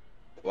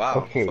 Wow,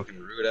 Okay. fucking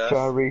rude ass.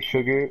 Strawberry,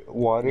 sugar,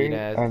 water, Mean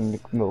ass. and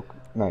milk.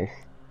 Nice.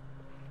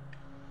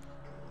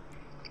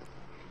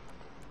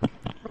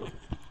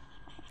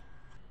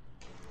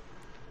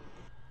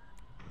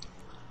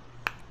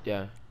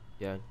 Yeah,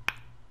 yeah.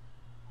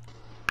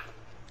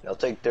 It'll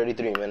take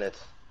 33 minutes.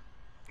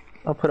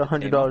 I'll put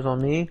 $100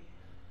 on me.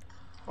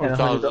 And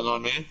 $1,000 $100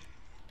 on me.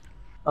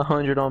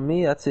 100 on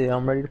me. That's it.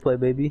 I'm ready to play,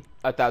 baby.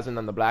 1,000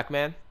 on the black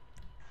man.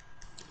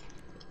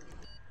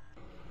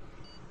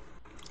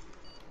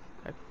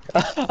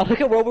 I look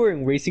at we're all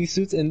wearing racing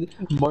suits and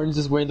Martin's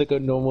just wearing like a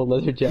normal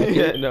leather jacket.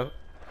 Yeah, no.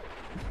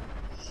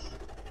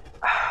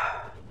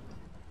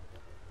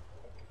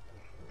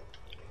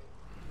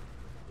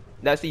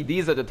 Now see,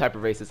 these are the type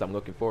of races I'm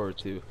looking forward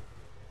to.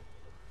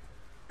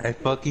 Hey,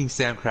 fucking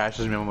Sam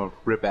crashes me. I'm gonna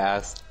rip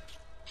ass.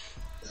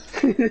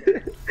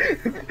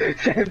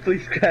 Sam,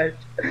 please crash.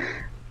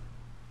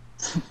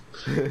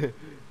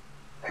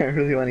 I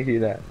really want to hear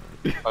that.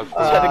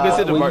 Try to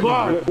listen to Martin.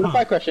 What if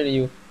I crash into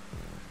you?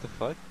 What the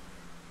fuck?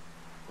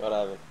 What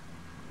happened?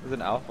 There's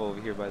an alpha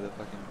over here by the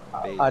fucking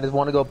base. I just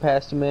want to go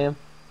past you, man.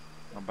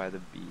 Or by the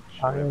beach.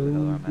 I Wherever the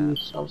hell I'm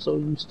at. I'm so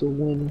used to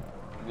winning.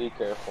 Be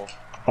careful.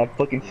 I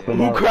fucking spin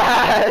Who out.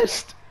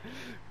 crashed?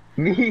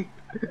 Me?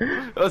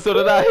 Oh, so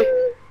did I.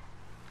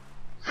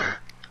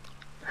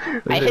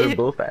 I They were hate-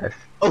 both ass.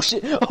 Oh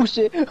shit! Oh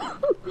shit!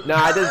 No,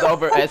 I just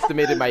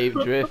overestimated my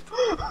drift.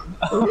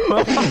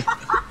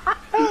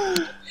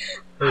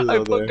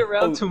 I fucked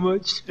around too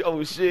much.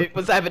 Oh shit,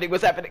 what's happening?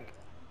 What's happening?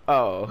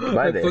 Oh.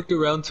 Bye I there. fucked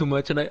around too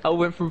much, and I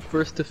went from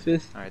first to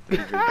fifth. Alright,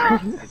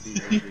 the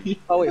beaver.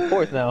 Oh wait,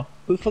 fourth now.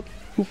 Who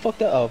fucked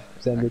that up?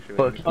 Sam did.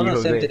 Fuck Oh you,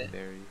 no, Sam Jose. did it.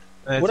 There he is.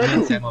 It's What I me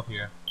and do? Sam up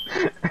here.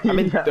 I'm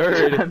in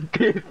third. I'm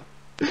fifth.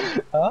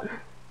 Huh?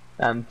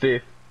 I'm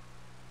fifth.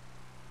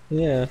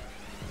 Yeah.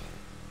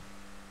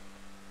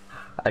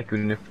 I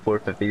couldn't have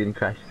fourth if they didn't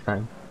crash this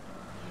time.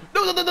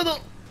 No.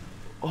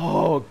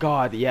 Oh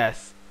God,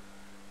 yes.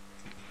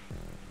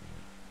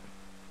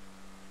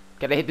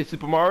 Can I hit the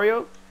Super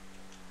Mario?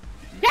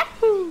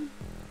 Yahoo!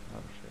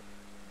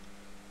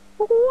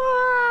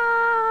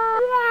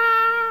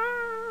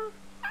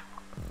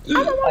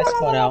 I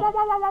spun out.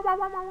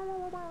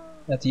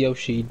 That's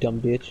Yoshi, you dumb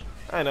bitch.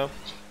 I know.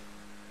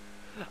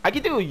 I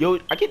can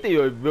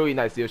do a really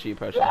nice Yoshi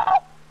impression.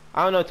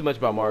 I don't know too much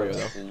about Mario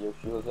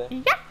though.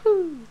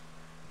 Yahoo!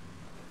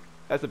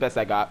 That's the best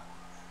I got.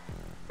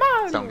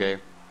 Mario. Sound gay.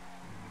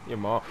 Your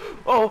mom.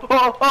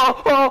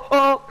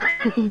 Oh.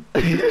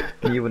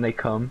 Me when they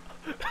come.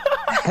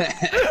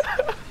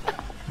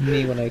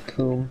 Me when I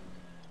comb.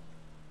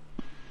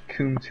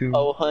 Coom toom.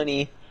 Oh,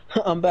 honey,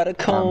 I'm about to I'm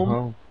comb.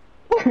 home.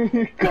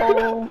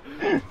 Comb.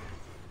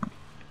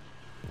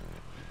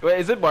 Wait,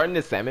 is it Martin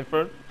the salmon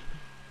fern?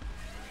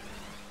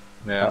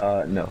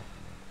 Yeah. No.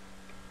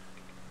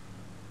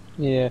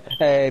 Yeah.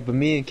 Hey, but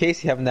me and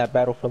Casey having that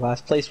battle for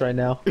last place right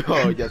now.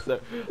 Oh yes sir.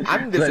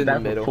 I'm just in the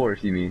middle.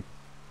 Force, you mean?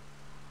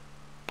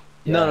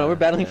 No, we're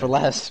battling for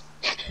last.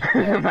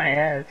 My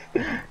ass.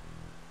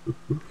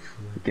 You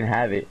can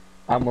have it.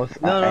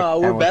 Almost. No,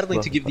 we're battling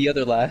lost. to give the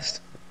other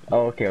last.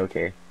 Oh,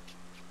 okay.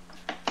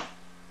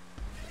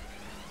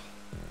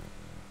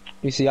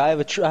 You see, I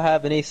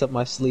have an ace up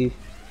my sleeve.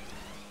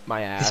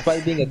 My ass.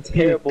 Despite being a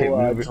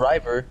terrible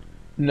driver,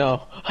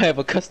 no, I have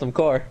a custom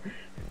car.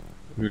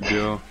 You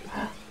do.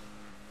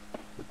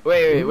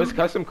 Wait, what's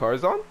custom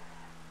cars on?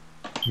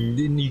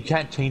 You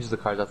can't change the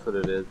cars, that's what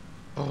it is.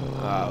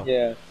 Wow.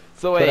 Yeah.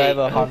 So But wait. I have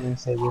a hot wing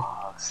savior.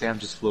 Sam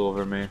just flew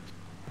over me.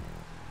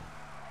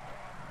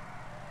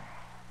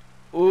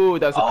 Ooh,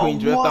 that's a clean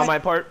drift on my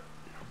part.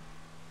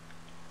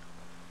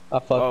 I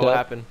fucked Oh, up. what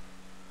happened?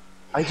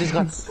 I just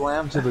got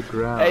slammed to the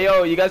ground. Hey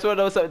yo, you guys wanna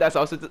know something that's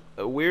also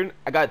weird?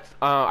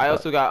 I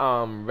also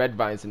got red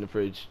vines in the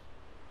fridge.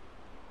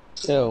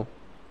 Ew.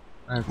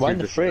 That's Why in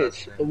too the fridge?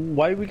 disgusting.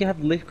 Why are we gonna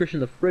have licorice in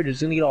the fridge?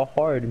 It's gonna get all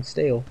hard and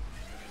stale.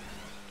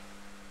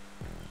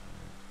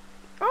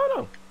 I don't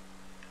know.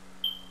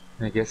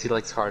 I guess he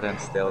likes hard and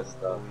stale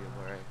stuff.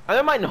 I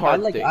don't mind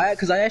hard things.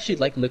 Cause I actually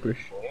like licorice.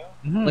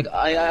 Like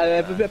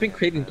I've been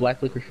craving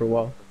black licorice for a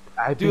while.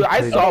 Dude,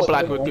 I saw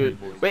black licorice.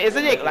 Wait,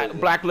 isn't it like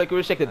black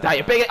licorice like the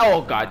diet bacon?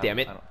 Oh god damn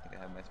it. I don't think I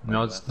have my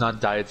No, it's not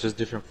diet, it's just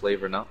different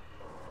flavor now.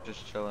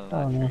 Just chilling.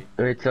 I don't know.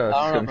 It's I don't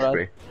know, scum bro.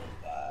 spray.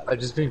 I've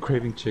just been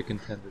craving chicken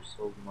tenders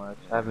so much.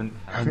 I'm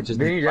just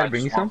Didn't your dad fried-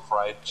 bring you just want some?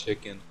 fried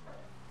chicken.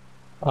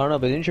 I don't know,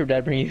 but didn't your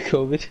dad bring you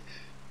COVID?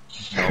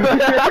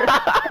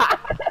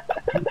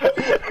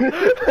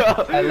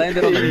 I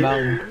landed on the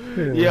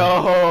mountain.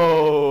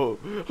 Yo,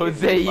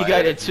 Jose, you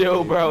gotta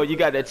chill, bro. You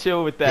gotta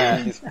chill with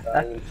that.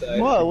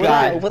 What?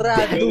 God. What did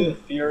I do?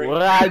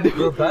 What I We're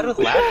do? about to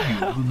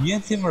lap you. Me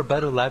and Tim are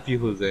about to lap you,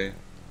 Jose.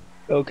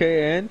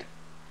 Okay, and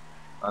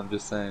I'm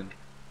just saying.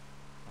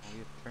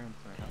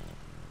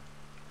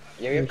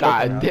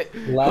 God,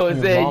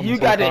 Jose, you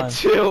gotta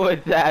chill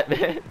with that,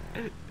 man.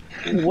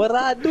 what did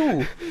I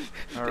do?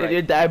 Did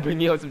your dad bring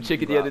you home some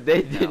chicken the other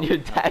day? Did your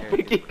dad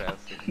bring you?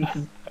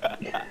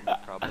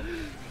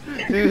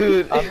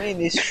 Dude, I mean,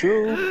 it's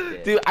true.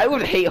 dude, I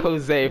would hate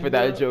Jose for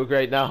that joke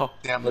right now.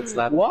 Damn, let's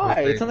lap Why?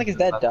 Jose. It's not like his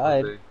Let's dad lap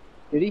died. Jose.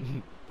 Did he?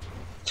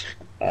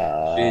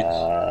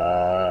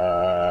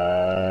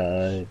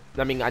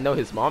 I mean, I know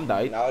his mom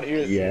died. I would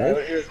hear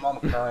his mom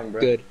crying,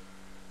 bro. Good.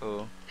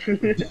 Oh.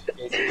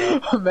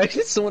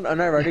 Imagine someone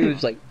unironically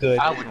was like, good.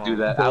 I would do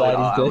that. Glad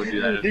I he's would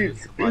do that.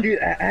 Dude,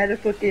 I had a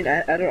fucking,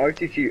 I had an art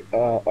teacher,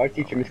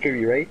 Miss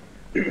Kirby, right?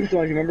 So, do you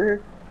remember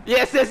her?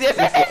 Yes. No. I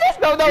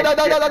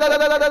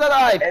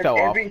fell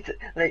off.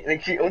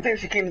 Like she, one time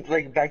she came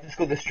like back to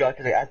school distraught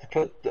because I had to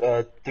put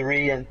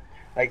three of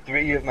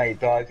my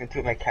dogs and two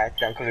of my cats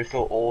down because they're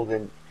so old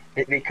and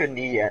they couldn't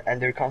eat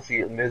and they're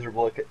constantly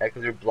miserable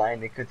because they're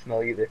blind. They couldn't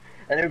smell either.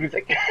 And everybody's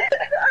like,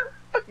 I'm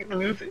fucking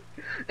losing.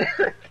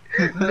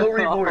 No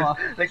remorse.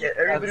 Like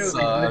everybody was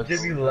like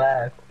legitimately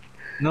laugh.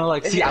 No,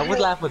 like, see, I would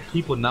laugh with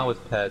people, not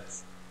with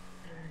pets.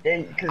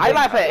 I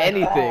laugh at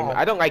anything.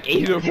 I don't like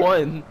either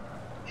one.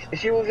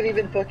 She wasn't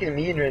even fucking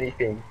mean or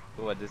anything.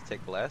 What, just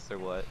take less or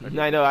what?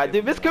 I know.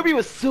 Dude, Miss Kirby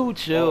was so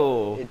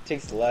chill. It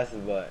takes less,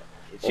 but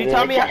She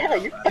taught me how,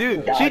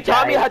 dude. She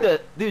taught me how to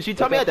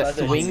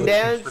swing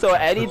dance. So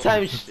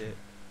anytime, so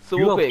You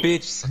real a quick.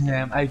 bitch,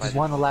 Sam. I just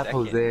want to lap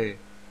Jose.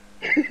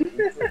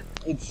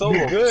 it's so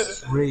You a good.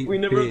 straight We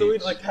never have to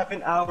wait bitch. like half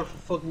an hour for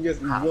fucking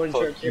just one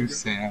Fuck shot. you,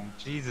 Sam.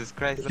 Jesus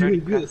Christ, You're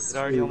it good,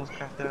 already almost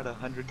crafted out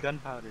 100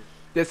 gunpowder.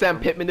 Did Sam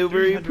Pit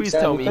maneuver? Please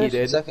tell me he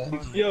did.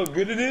 See how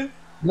good it is?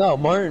 No,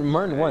 Martin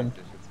won. This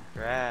shit's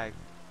cracked.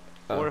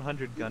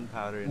 400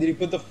 gunpowder. Did he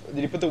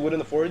put the wood in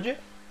the forge yet?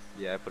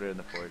 Yeah, I put it in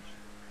the forge.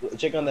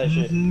 Check on that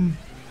shit. Jesus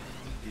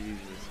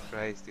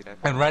Christ, dude.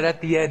 And right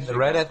at the end,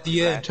 I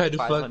try to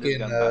 500 fucking,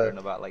 gunpowder in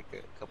about like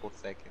a couple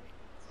seconds.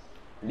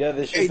 Yeah,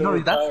 this Hey, shit's no,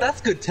 overpowered. that's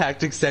good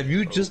tactics, Sam.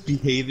 You just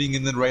behaving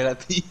and then right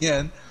at the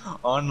end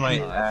on my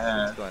It's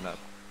ass. going up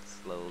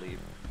slowly.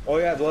 Oh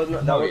yeah, that works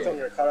yeah. on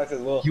your products as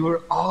well. You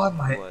were on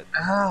my What?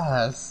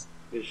 ass.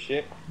 This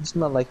shit. It's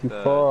not like you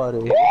The- fought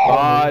it.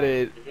 Got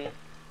it.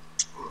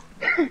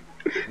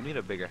 You need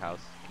a bigger house.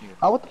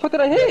 Oh, what the fuck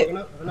did I hit?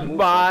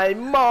 My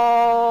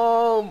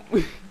mom.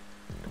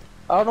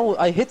 I don't know.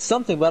 I hit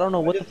something, but I don't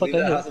know what the fuck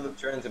I House hit. of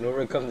the turns and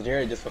whoever comes in here,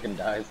 it just fucking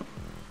dies.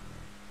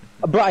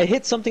 Bro, I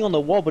hit something on the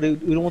wall, but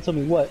it won't tell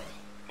me what.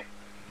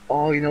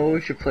 Oh, you know what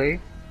we should play?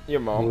 Your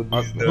mom.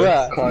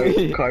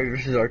 Bruh, Card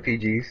versus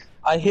RPGs.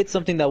 I hit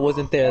something that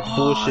wasn't there. That's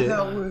bullshit.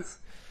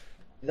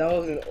 That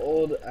was an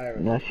old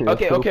iron. That shit was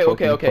Okay, so okay,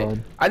 okay, fucking okay.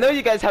 fun. I know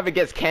you guys have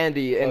against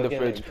candy in the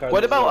fridge.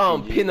 What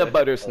about peanut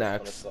butter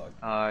snacks?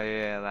 Oh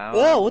yeah, that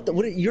Oh, one. what the?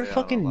 What? You're Yeah, a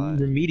fucking lot.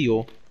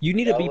 remedial. You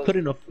need to be put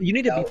in a. You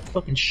need to be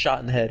fucking shot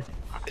in the head.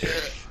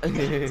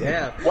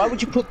 Damn. Why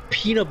would you put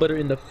peanut butter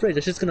in the fridge?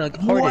 That's just gonna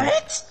harden.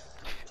 What?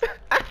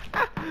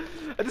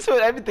 I just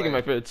put everything in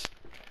my fridge.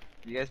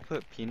 You guys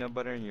put peanut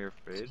butter in your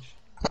fridge?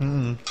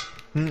 Mm.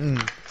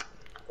 Mm.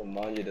 Well,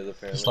 Manja does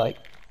apparently. Just like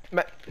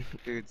Ma-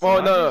 Dude,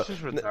 Oh, no, Samanja's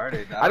just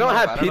retarded. I don't know-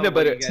 have know peanut what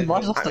butter. you guys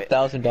tomorrow's do. lost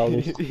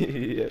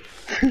 $1,000.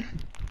 Yeah.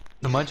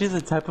 The Munchie is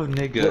the type of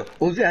nigga.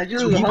 Was it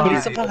actually He the But he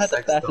might somehow be a had the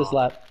sex fastest doll.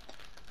 lap.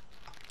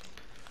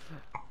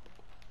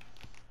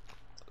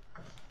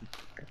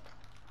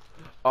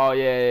 Oh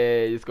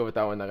yeah, let's go with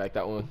that one. I like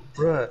that one.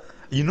 Bruh,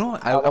 you know,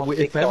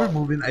 if I ever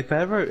move in, if I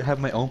ever have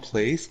my own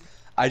place,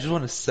 I just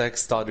want a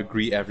sex doll to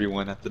greet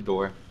everyone at the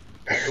door.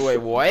 Wait,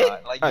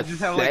 what? Like A you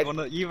just have sex- like one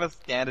of, you have a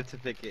scanner to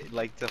pick it,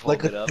 like to hold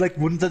Like, it up. like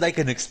wouldn't that like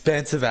an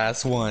expensive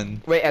ass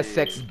one? Wait, a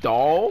sex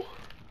doll?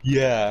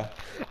 Yeah.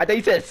 I thought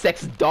you said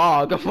sex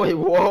dog. I'm like,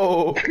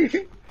 whoa.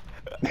 You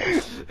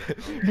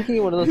can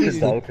get one of those His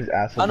things. dog with his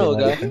ass I know a on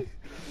guy.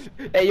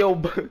 Hey yo,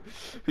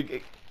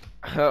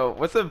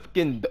 what's a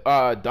fucking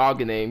dog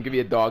name? Give me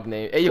a dog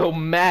name. Hey yo,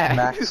 Max.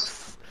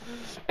 Max.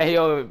 Hey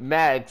yo,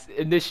 Max.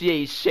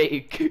 Initiate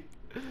shake.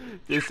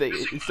 Just say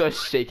he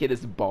starts shaking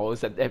his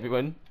balls at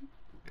everyone.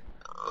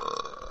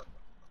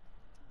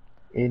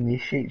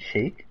 Initiate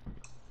shake?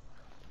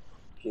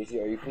 Casey,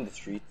 are you from the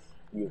streets?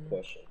 You have a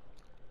question.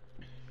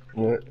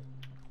 What?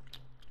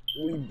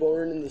 Were you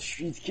born in the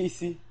streets,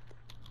 Casey?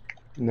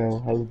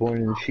 No, I was born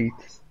in the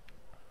sheets.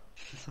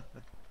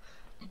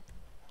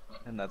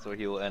 And that's where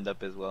he will end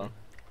up as well.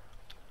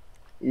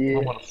 Yeah.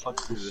 I wanna fuck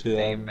He's this the shit.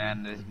 same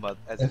man as his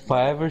as his If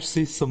I ever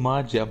see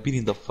Samaji, I'm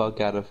beating the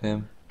fuck out of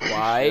him.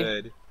 Why?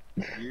 should.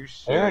 You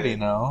should. I already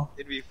know.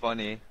 It'd be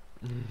funny.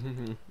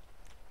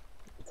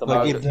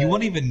 Like, if you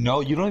won't even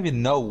know, you don't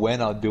even know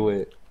when I'll do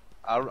it.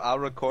 I'll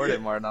record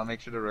it, Martin. I'll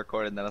make sure to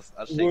record it, and then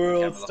I'll shake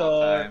World the camera the whole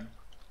star. time.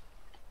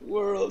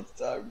 World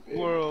star, baby.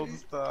 World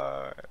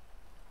star.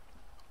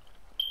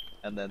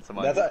 And then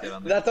someone That's just how- get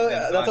on the that's how-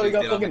 then that's how we someone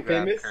got just get on the fucking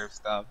ground, famous? Curve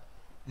stop.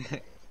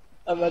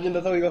 Imagine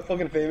that's how he got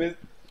fucking famous.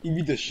 He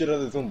beat the shit out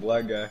of this one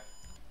black guy.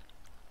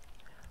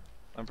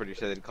 I'm pretty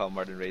sure they'd call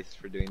Martin racist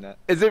for doing that.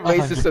 Is it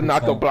racist to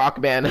knock a 100%. block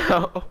man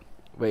out?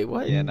 Wait,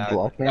 what? Yeah, now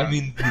Block man? I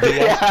mean, they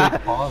had to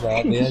call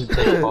that. They had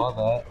to call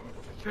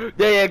that.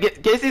 Yeah,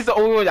 Casey's the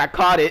only one that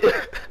caught it.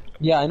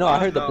 Yeah, I know. I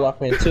heard the No.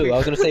 Blockman too. I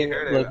was gonna say You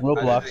heard like it. I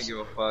Roblox. didn't give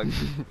a fuck.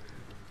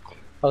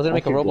 I was gonna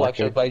make a Okay, Roblox Blockman.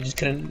 joke, but I just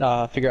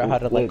couldn't figure out how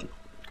to like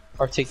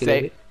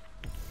articulate Say-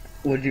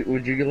 it.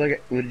 Would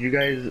you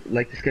guys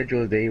like to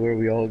schedule a day where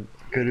we all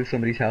go to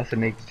somebody's house and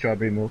make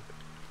strawberry milk?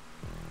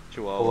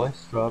 Chihuahua. What?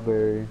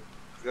 Strawberry.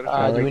 Let's go to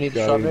Uh, do we need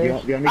strawberry? Do you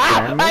want to make Ah,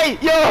 banana milk?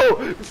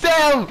 hey, yo,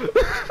 Sam.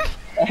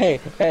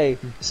 Hey,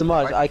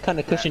 Samaj, I kind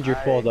of cushioned your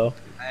fall though.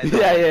 I don't Yeah,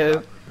 like yeah.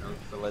 chocolate milk,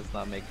 so let's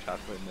not make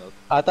chocolate milk.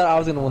 I thought I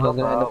was gonna one that was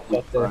gonna end up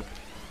fucked there.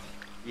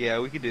 Yeah,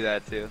 we could do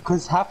that too.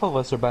 Cause half of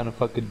us are bound to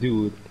fuck a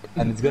dude,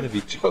 and it's gonna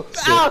be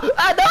Joseph. Ow,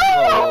 I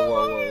know.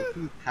 Whoa.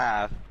 Who's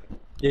half?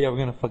 Yeah, we're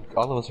gonna fuck.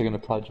 All of us are gonna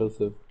plot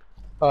Joseph.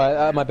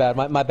 Alright, my bad,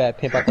 my bad,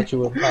 pimp. I thought you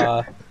were,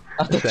 I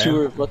thought Sam? you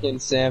were fucking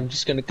Sam,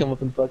 just gonna come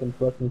up and fucking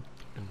fuck me.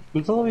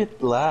 Who's all the way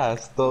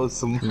last? Though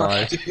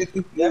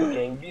Samaji. You have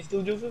gang beef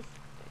still, Joseph?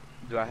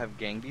 Do I have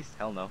gang beasts?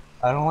 Hell no.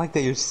 I don't like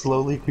that you're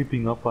slowly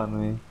creeping up on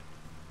me.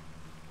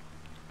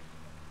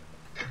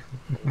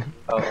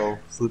 Uh-oh,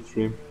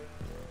 slipstream.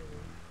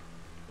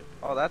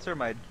 Oh, that's where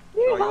my.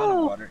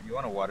 Oh, you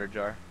want a water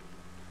jar?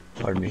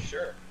 Pardon me.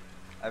 Sure.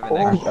 I have an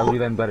I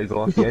believe I'm better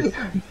go off yet.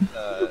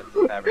 extra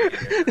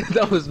fabricator.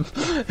 that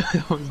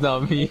was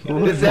not me.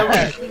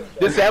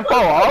 Did Sam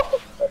fall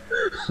off?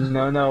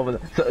 No,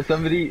 but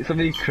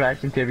somebody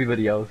crashed into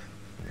everybody else.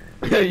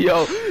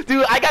 Yo,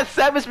 dude, I got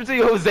sandwiched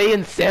between Jose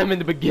and Sam in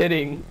the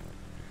beginning.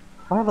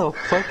 Why the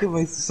fuck am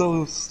I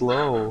so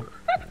slow?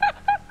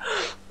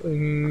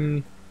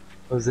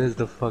 Jose's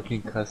the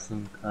fucking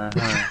custom car,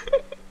 huh?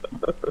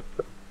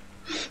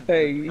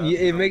 Hey,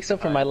 it makes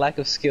up for my lack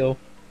of skill.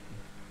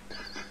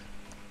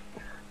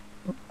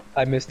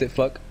 I missed it,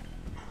 fuck.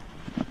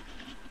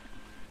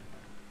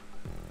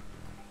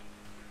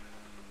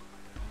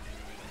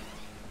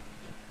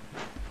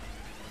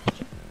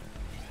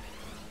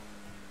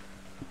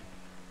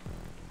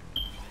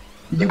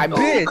 You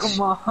bitch!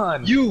 Come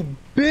on! You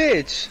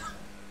bitch!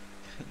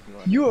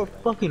 You're a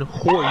fucking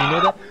whore, you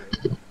know that?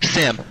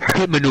 Sam,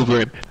 pit maneuver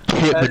him.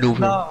 Pit maneuver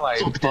him. not my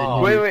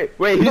fault.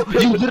 Wait. No,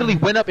 you literally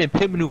went up and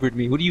pit maneuvered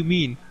me. What do you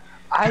mean?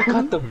 I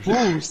got the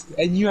boost,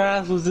 and your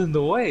ass was in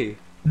the way.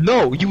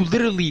 No, you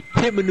literally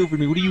pit maneuvered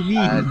me. What do you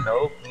mean?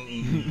 Nope.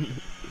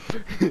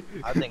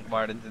 I think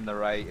Martin's in the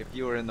right. If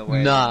you were in the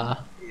way, Nah.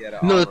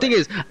 No, the thing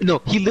is,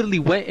 no, he literally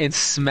went and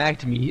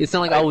smacked me. It's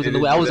not like I was in the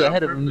way. I was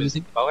ahead of him.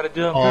 Why would I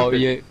do it on Oh,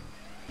 purpose? yeah.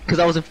 Because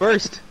I was in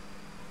first.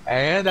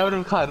 And I would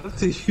have caught up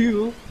to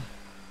you.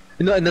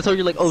 No, and that's why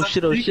you're like, oh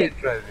shit, oh You shit.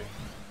 can't drive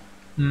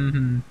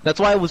it. That's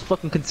why I was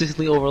fucking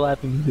consistently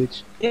overlapping you,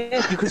 bitch.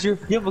 Yes, because you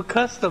have a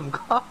custom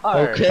car.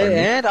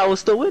 Okay, and I was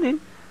still winning.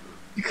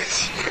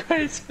 Because you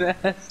guys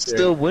faster.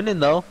 Still winning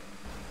though.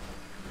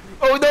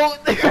 Oh no!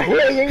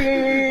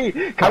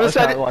 Hey. I was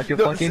trying to watch your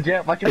no, fucking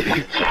jet. Watch your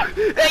fucking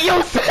Hey, yo,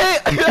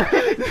 Sam!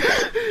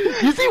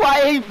 You see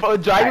why I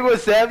hate driving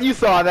with Sam? You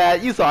saw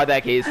that,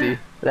 Casey.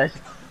 that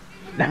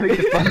makes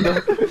it fun though.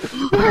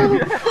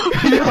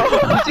 You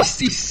just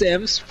see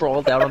Sam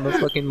sprawled out on the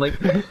fucking like,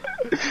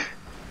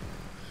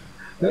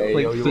 Hey,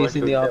 like yo, you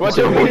facing the Watch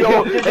opposite. your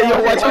yo, hey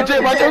yo, watch your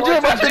jet, watch your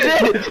jet, watch your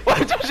jet,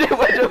 watch your jet,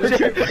 watch your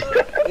jet.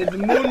 It's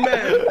Moon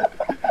Man.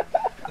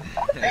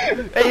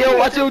 Hey yo,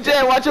 watch your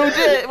jet, watch your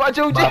jet, watch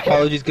your My jet.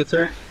 apologies, good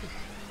sir.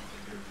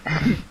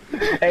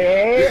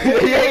 Hey yo,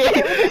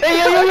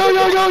 hey yo.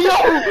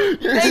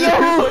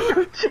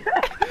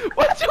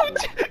 Watch your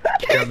jet.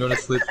 I'm gonna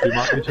slip through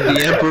my control.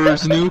 The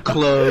Emperor's new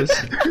clothes.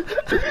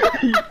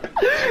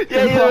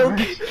 Yeah, yo.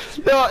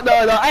 No,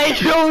 hey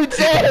yo,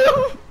 Sam.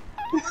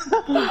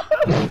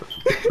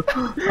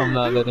 I'm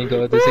not letting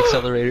go of this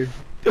accelerator.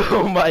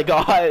 Oh my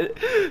god.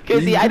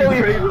 Casey, I don't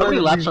even. How many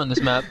laps are on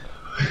this map?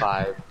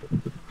 5.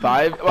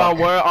 5? Well,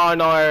 we're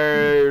on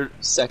our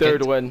Second.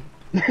 third one.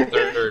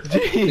 Third.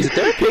 Is it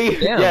third?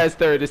 Damn. Yeah, it's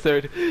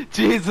third.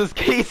 Jesus,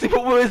 Casey,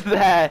 what was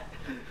that?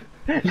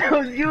 That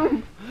was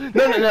you.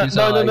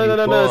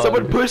 No.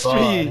 Someone pushed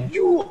me.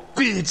 You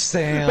bitch,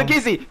 Sam. But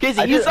Casey,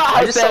 I you just- saw I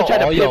how just Sam saw tried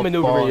to all pit y'all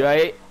maneuver fall. me,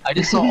 right? I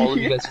just saw all of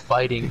you guys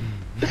fighting.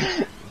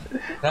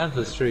 That's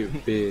a straight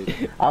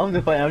bitch. I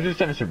wasn't fighting. I was just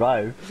trying to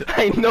survive.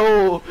 I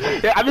know.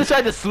 Yeah, I'm just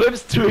trying to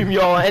slipstream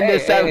y'all, and then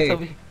Sam.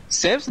 hey.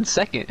 Sam's in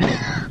second.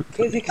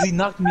 Because he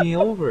knocked me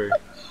over.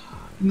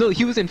 No,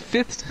 he was in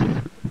fifth.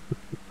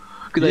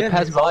 Cause I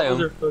passed by Are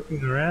him.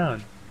 fucking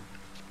around.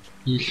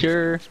 You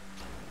sure?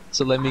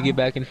 So let me get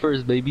back in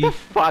first, baby.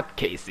 Fuck,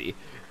 Casey.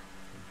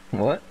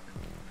 What?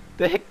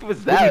 The heck was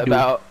What that you do?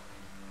 about?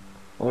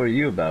 What are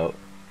you about?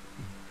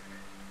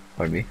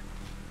 Pardon me.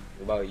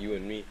 About you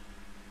and me.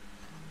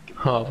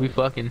 Oh, we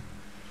fucking.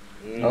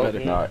 Oh,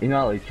 no. You know,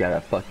 I'll let you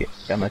out. Fuck it.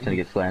 I'm not trying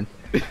to get slammed.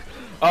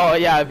 Oh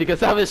yeah,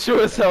 because I was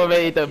sure so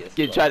ready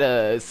to try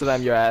to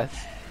slam your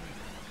ass.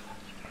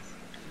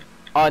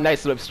 Oh,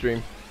 nice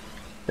slipstream.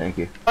 Thank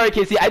you. Alright,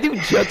 Casey, I do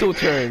gentle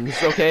turns,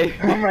 okay?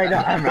 I'm right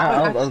now.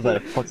 I was about to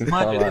fucking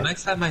fall Martin, the out.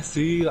 next time I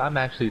see you, I'm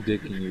actually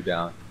dicking you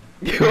down.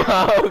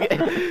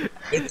 Okay.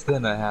 It's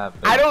gonna happen.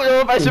 I don't know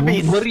if I should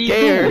be What do you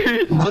scared.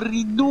 do? What did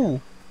he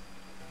do?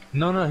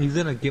 No, he's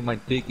gonna get my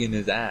dick in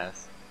his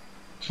ass.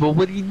 But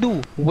what did he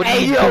do? What did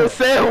Hey he yo, do?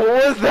 Sam,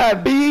 what was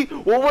that, B?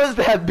 What was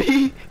that,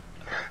 B?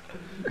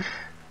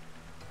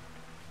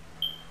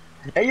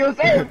 Hey, yo,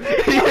 Sam!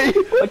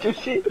 Watch your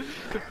shit.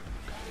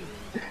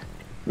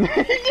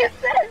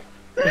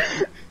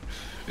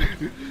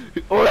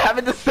 What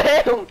happened to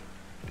Sam?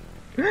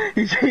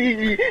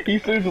 He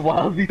threw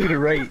wildly to the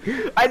right.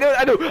 I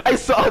know, I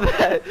saw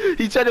that.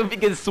 He tried to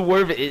freaking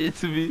swerve it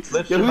into me.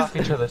 Slipstream off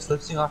each other,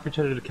 slipstream off each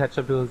other to catch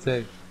up to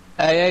Jose.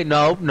 Hey,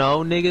 no,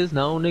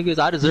 niggas.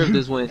 I deserve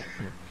this win.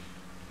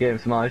 Get him,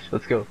 Smosh.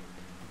 Let's go.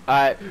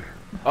 Alright.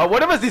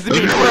 One of us needs to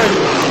be first.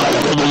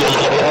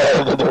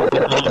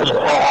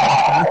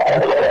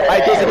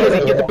 Alright,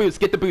 Casey, get the boost,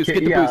 get the boost. I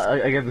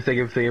give him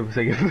a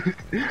second.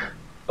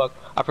 Fuck,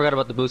 I forgot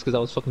about the boost because I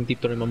was fucking deep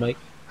throwing my mic.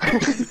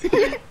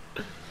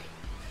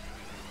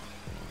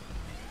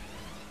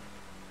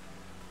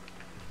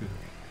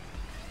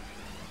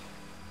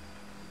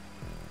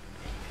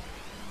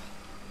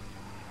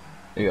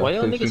 Why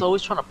y'all niggas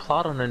always trying to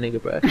plot on a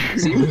nigga, bro?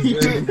 See,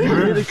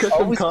 You're in a custom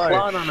always car.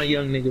 plot on a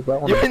young nigga,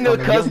 bro. You're in the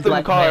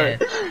custom car.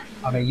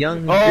 On a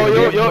young.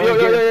 Oh,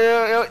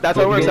 yo. That's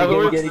how it works,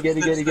 Get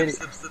it.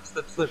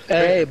 Slip.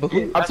 Hey, but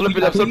who? I'm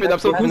slipping. Who's gonna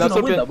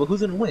win, though? But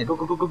who's gonna win? Go.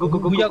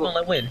 Who y'all gonna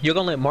let win? You're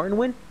gonna let Martin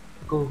win?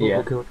 Go.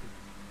 Yeah.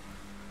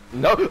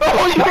 No.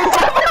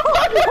 Oh,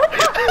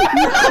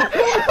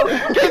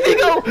 Casey,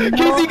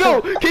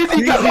 go!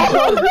 Casey, go!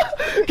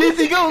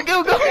 Casey, go!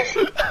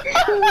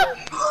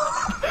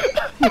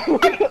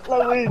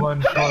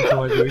 One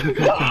possible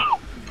idea.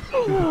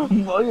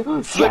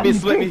 Slip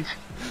me.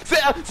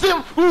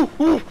 Sam! Ooh,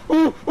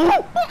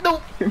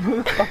 no!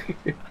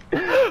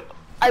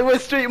 I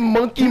went straight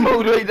monkey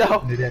mode right now.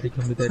 Come to daddy.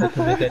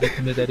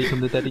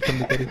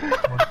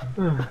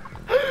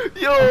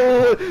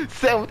 Yo,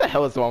 Sam, what the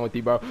hell is wrong with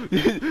you, bro?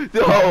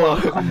 Yo.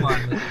 Come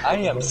on, man. I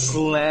am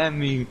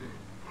slamming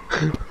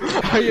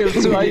I am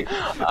too. I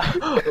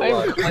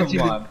am clenching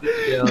Come on.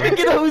 the. Look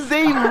at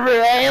Jose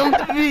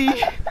rammed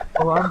me.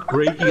 Oh, I'm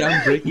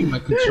breaking my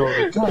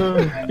controller.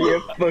 Yeah,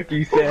 fuck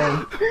you,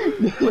 Sam.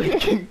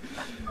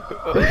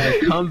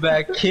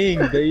 Comeback king,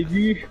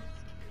 baby.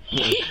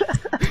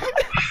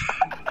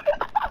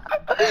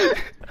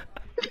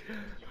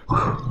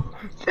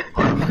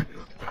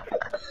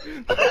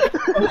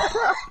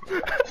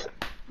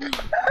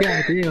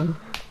 God damn.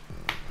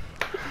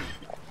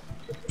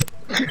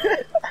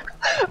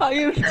 I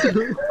am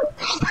too.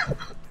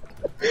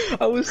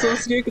 I was so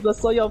scared because I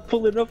saw y'all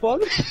pulling up on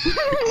me.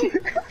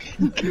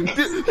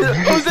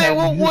 Jose,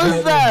 what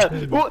was that?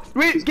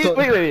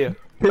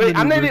 Wait,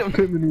 I'm not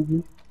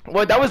even.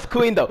 Well, that was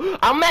clean though.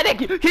 I'm mad at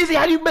you. Casey,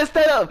 how do you mess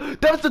that up?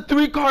 That was a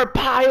 3-car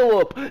pile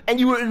up, and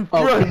you were in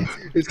front.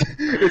 It's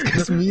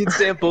because me and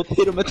Sam both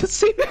hit him at the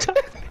same time.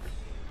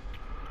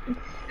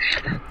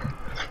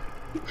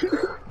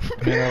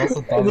 Man, I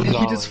also thought And then he it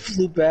was just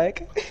flew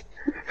back.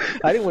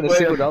 I didn't want to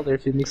single it out there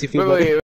if it makes you feel Wait, better.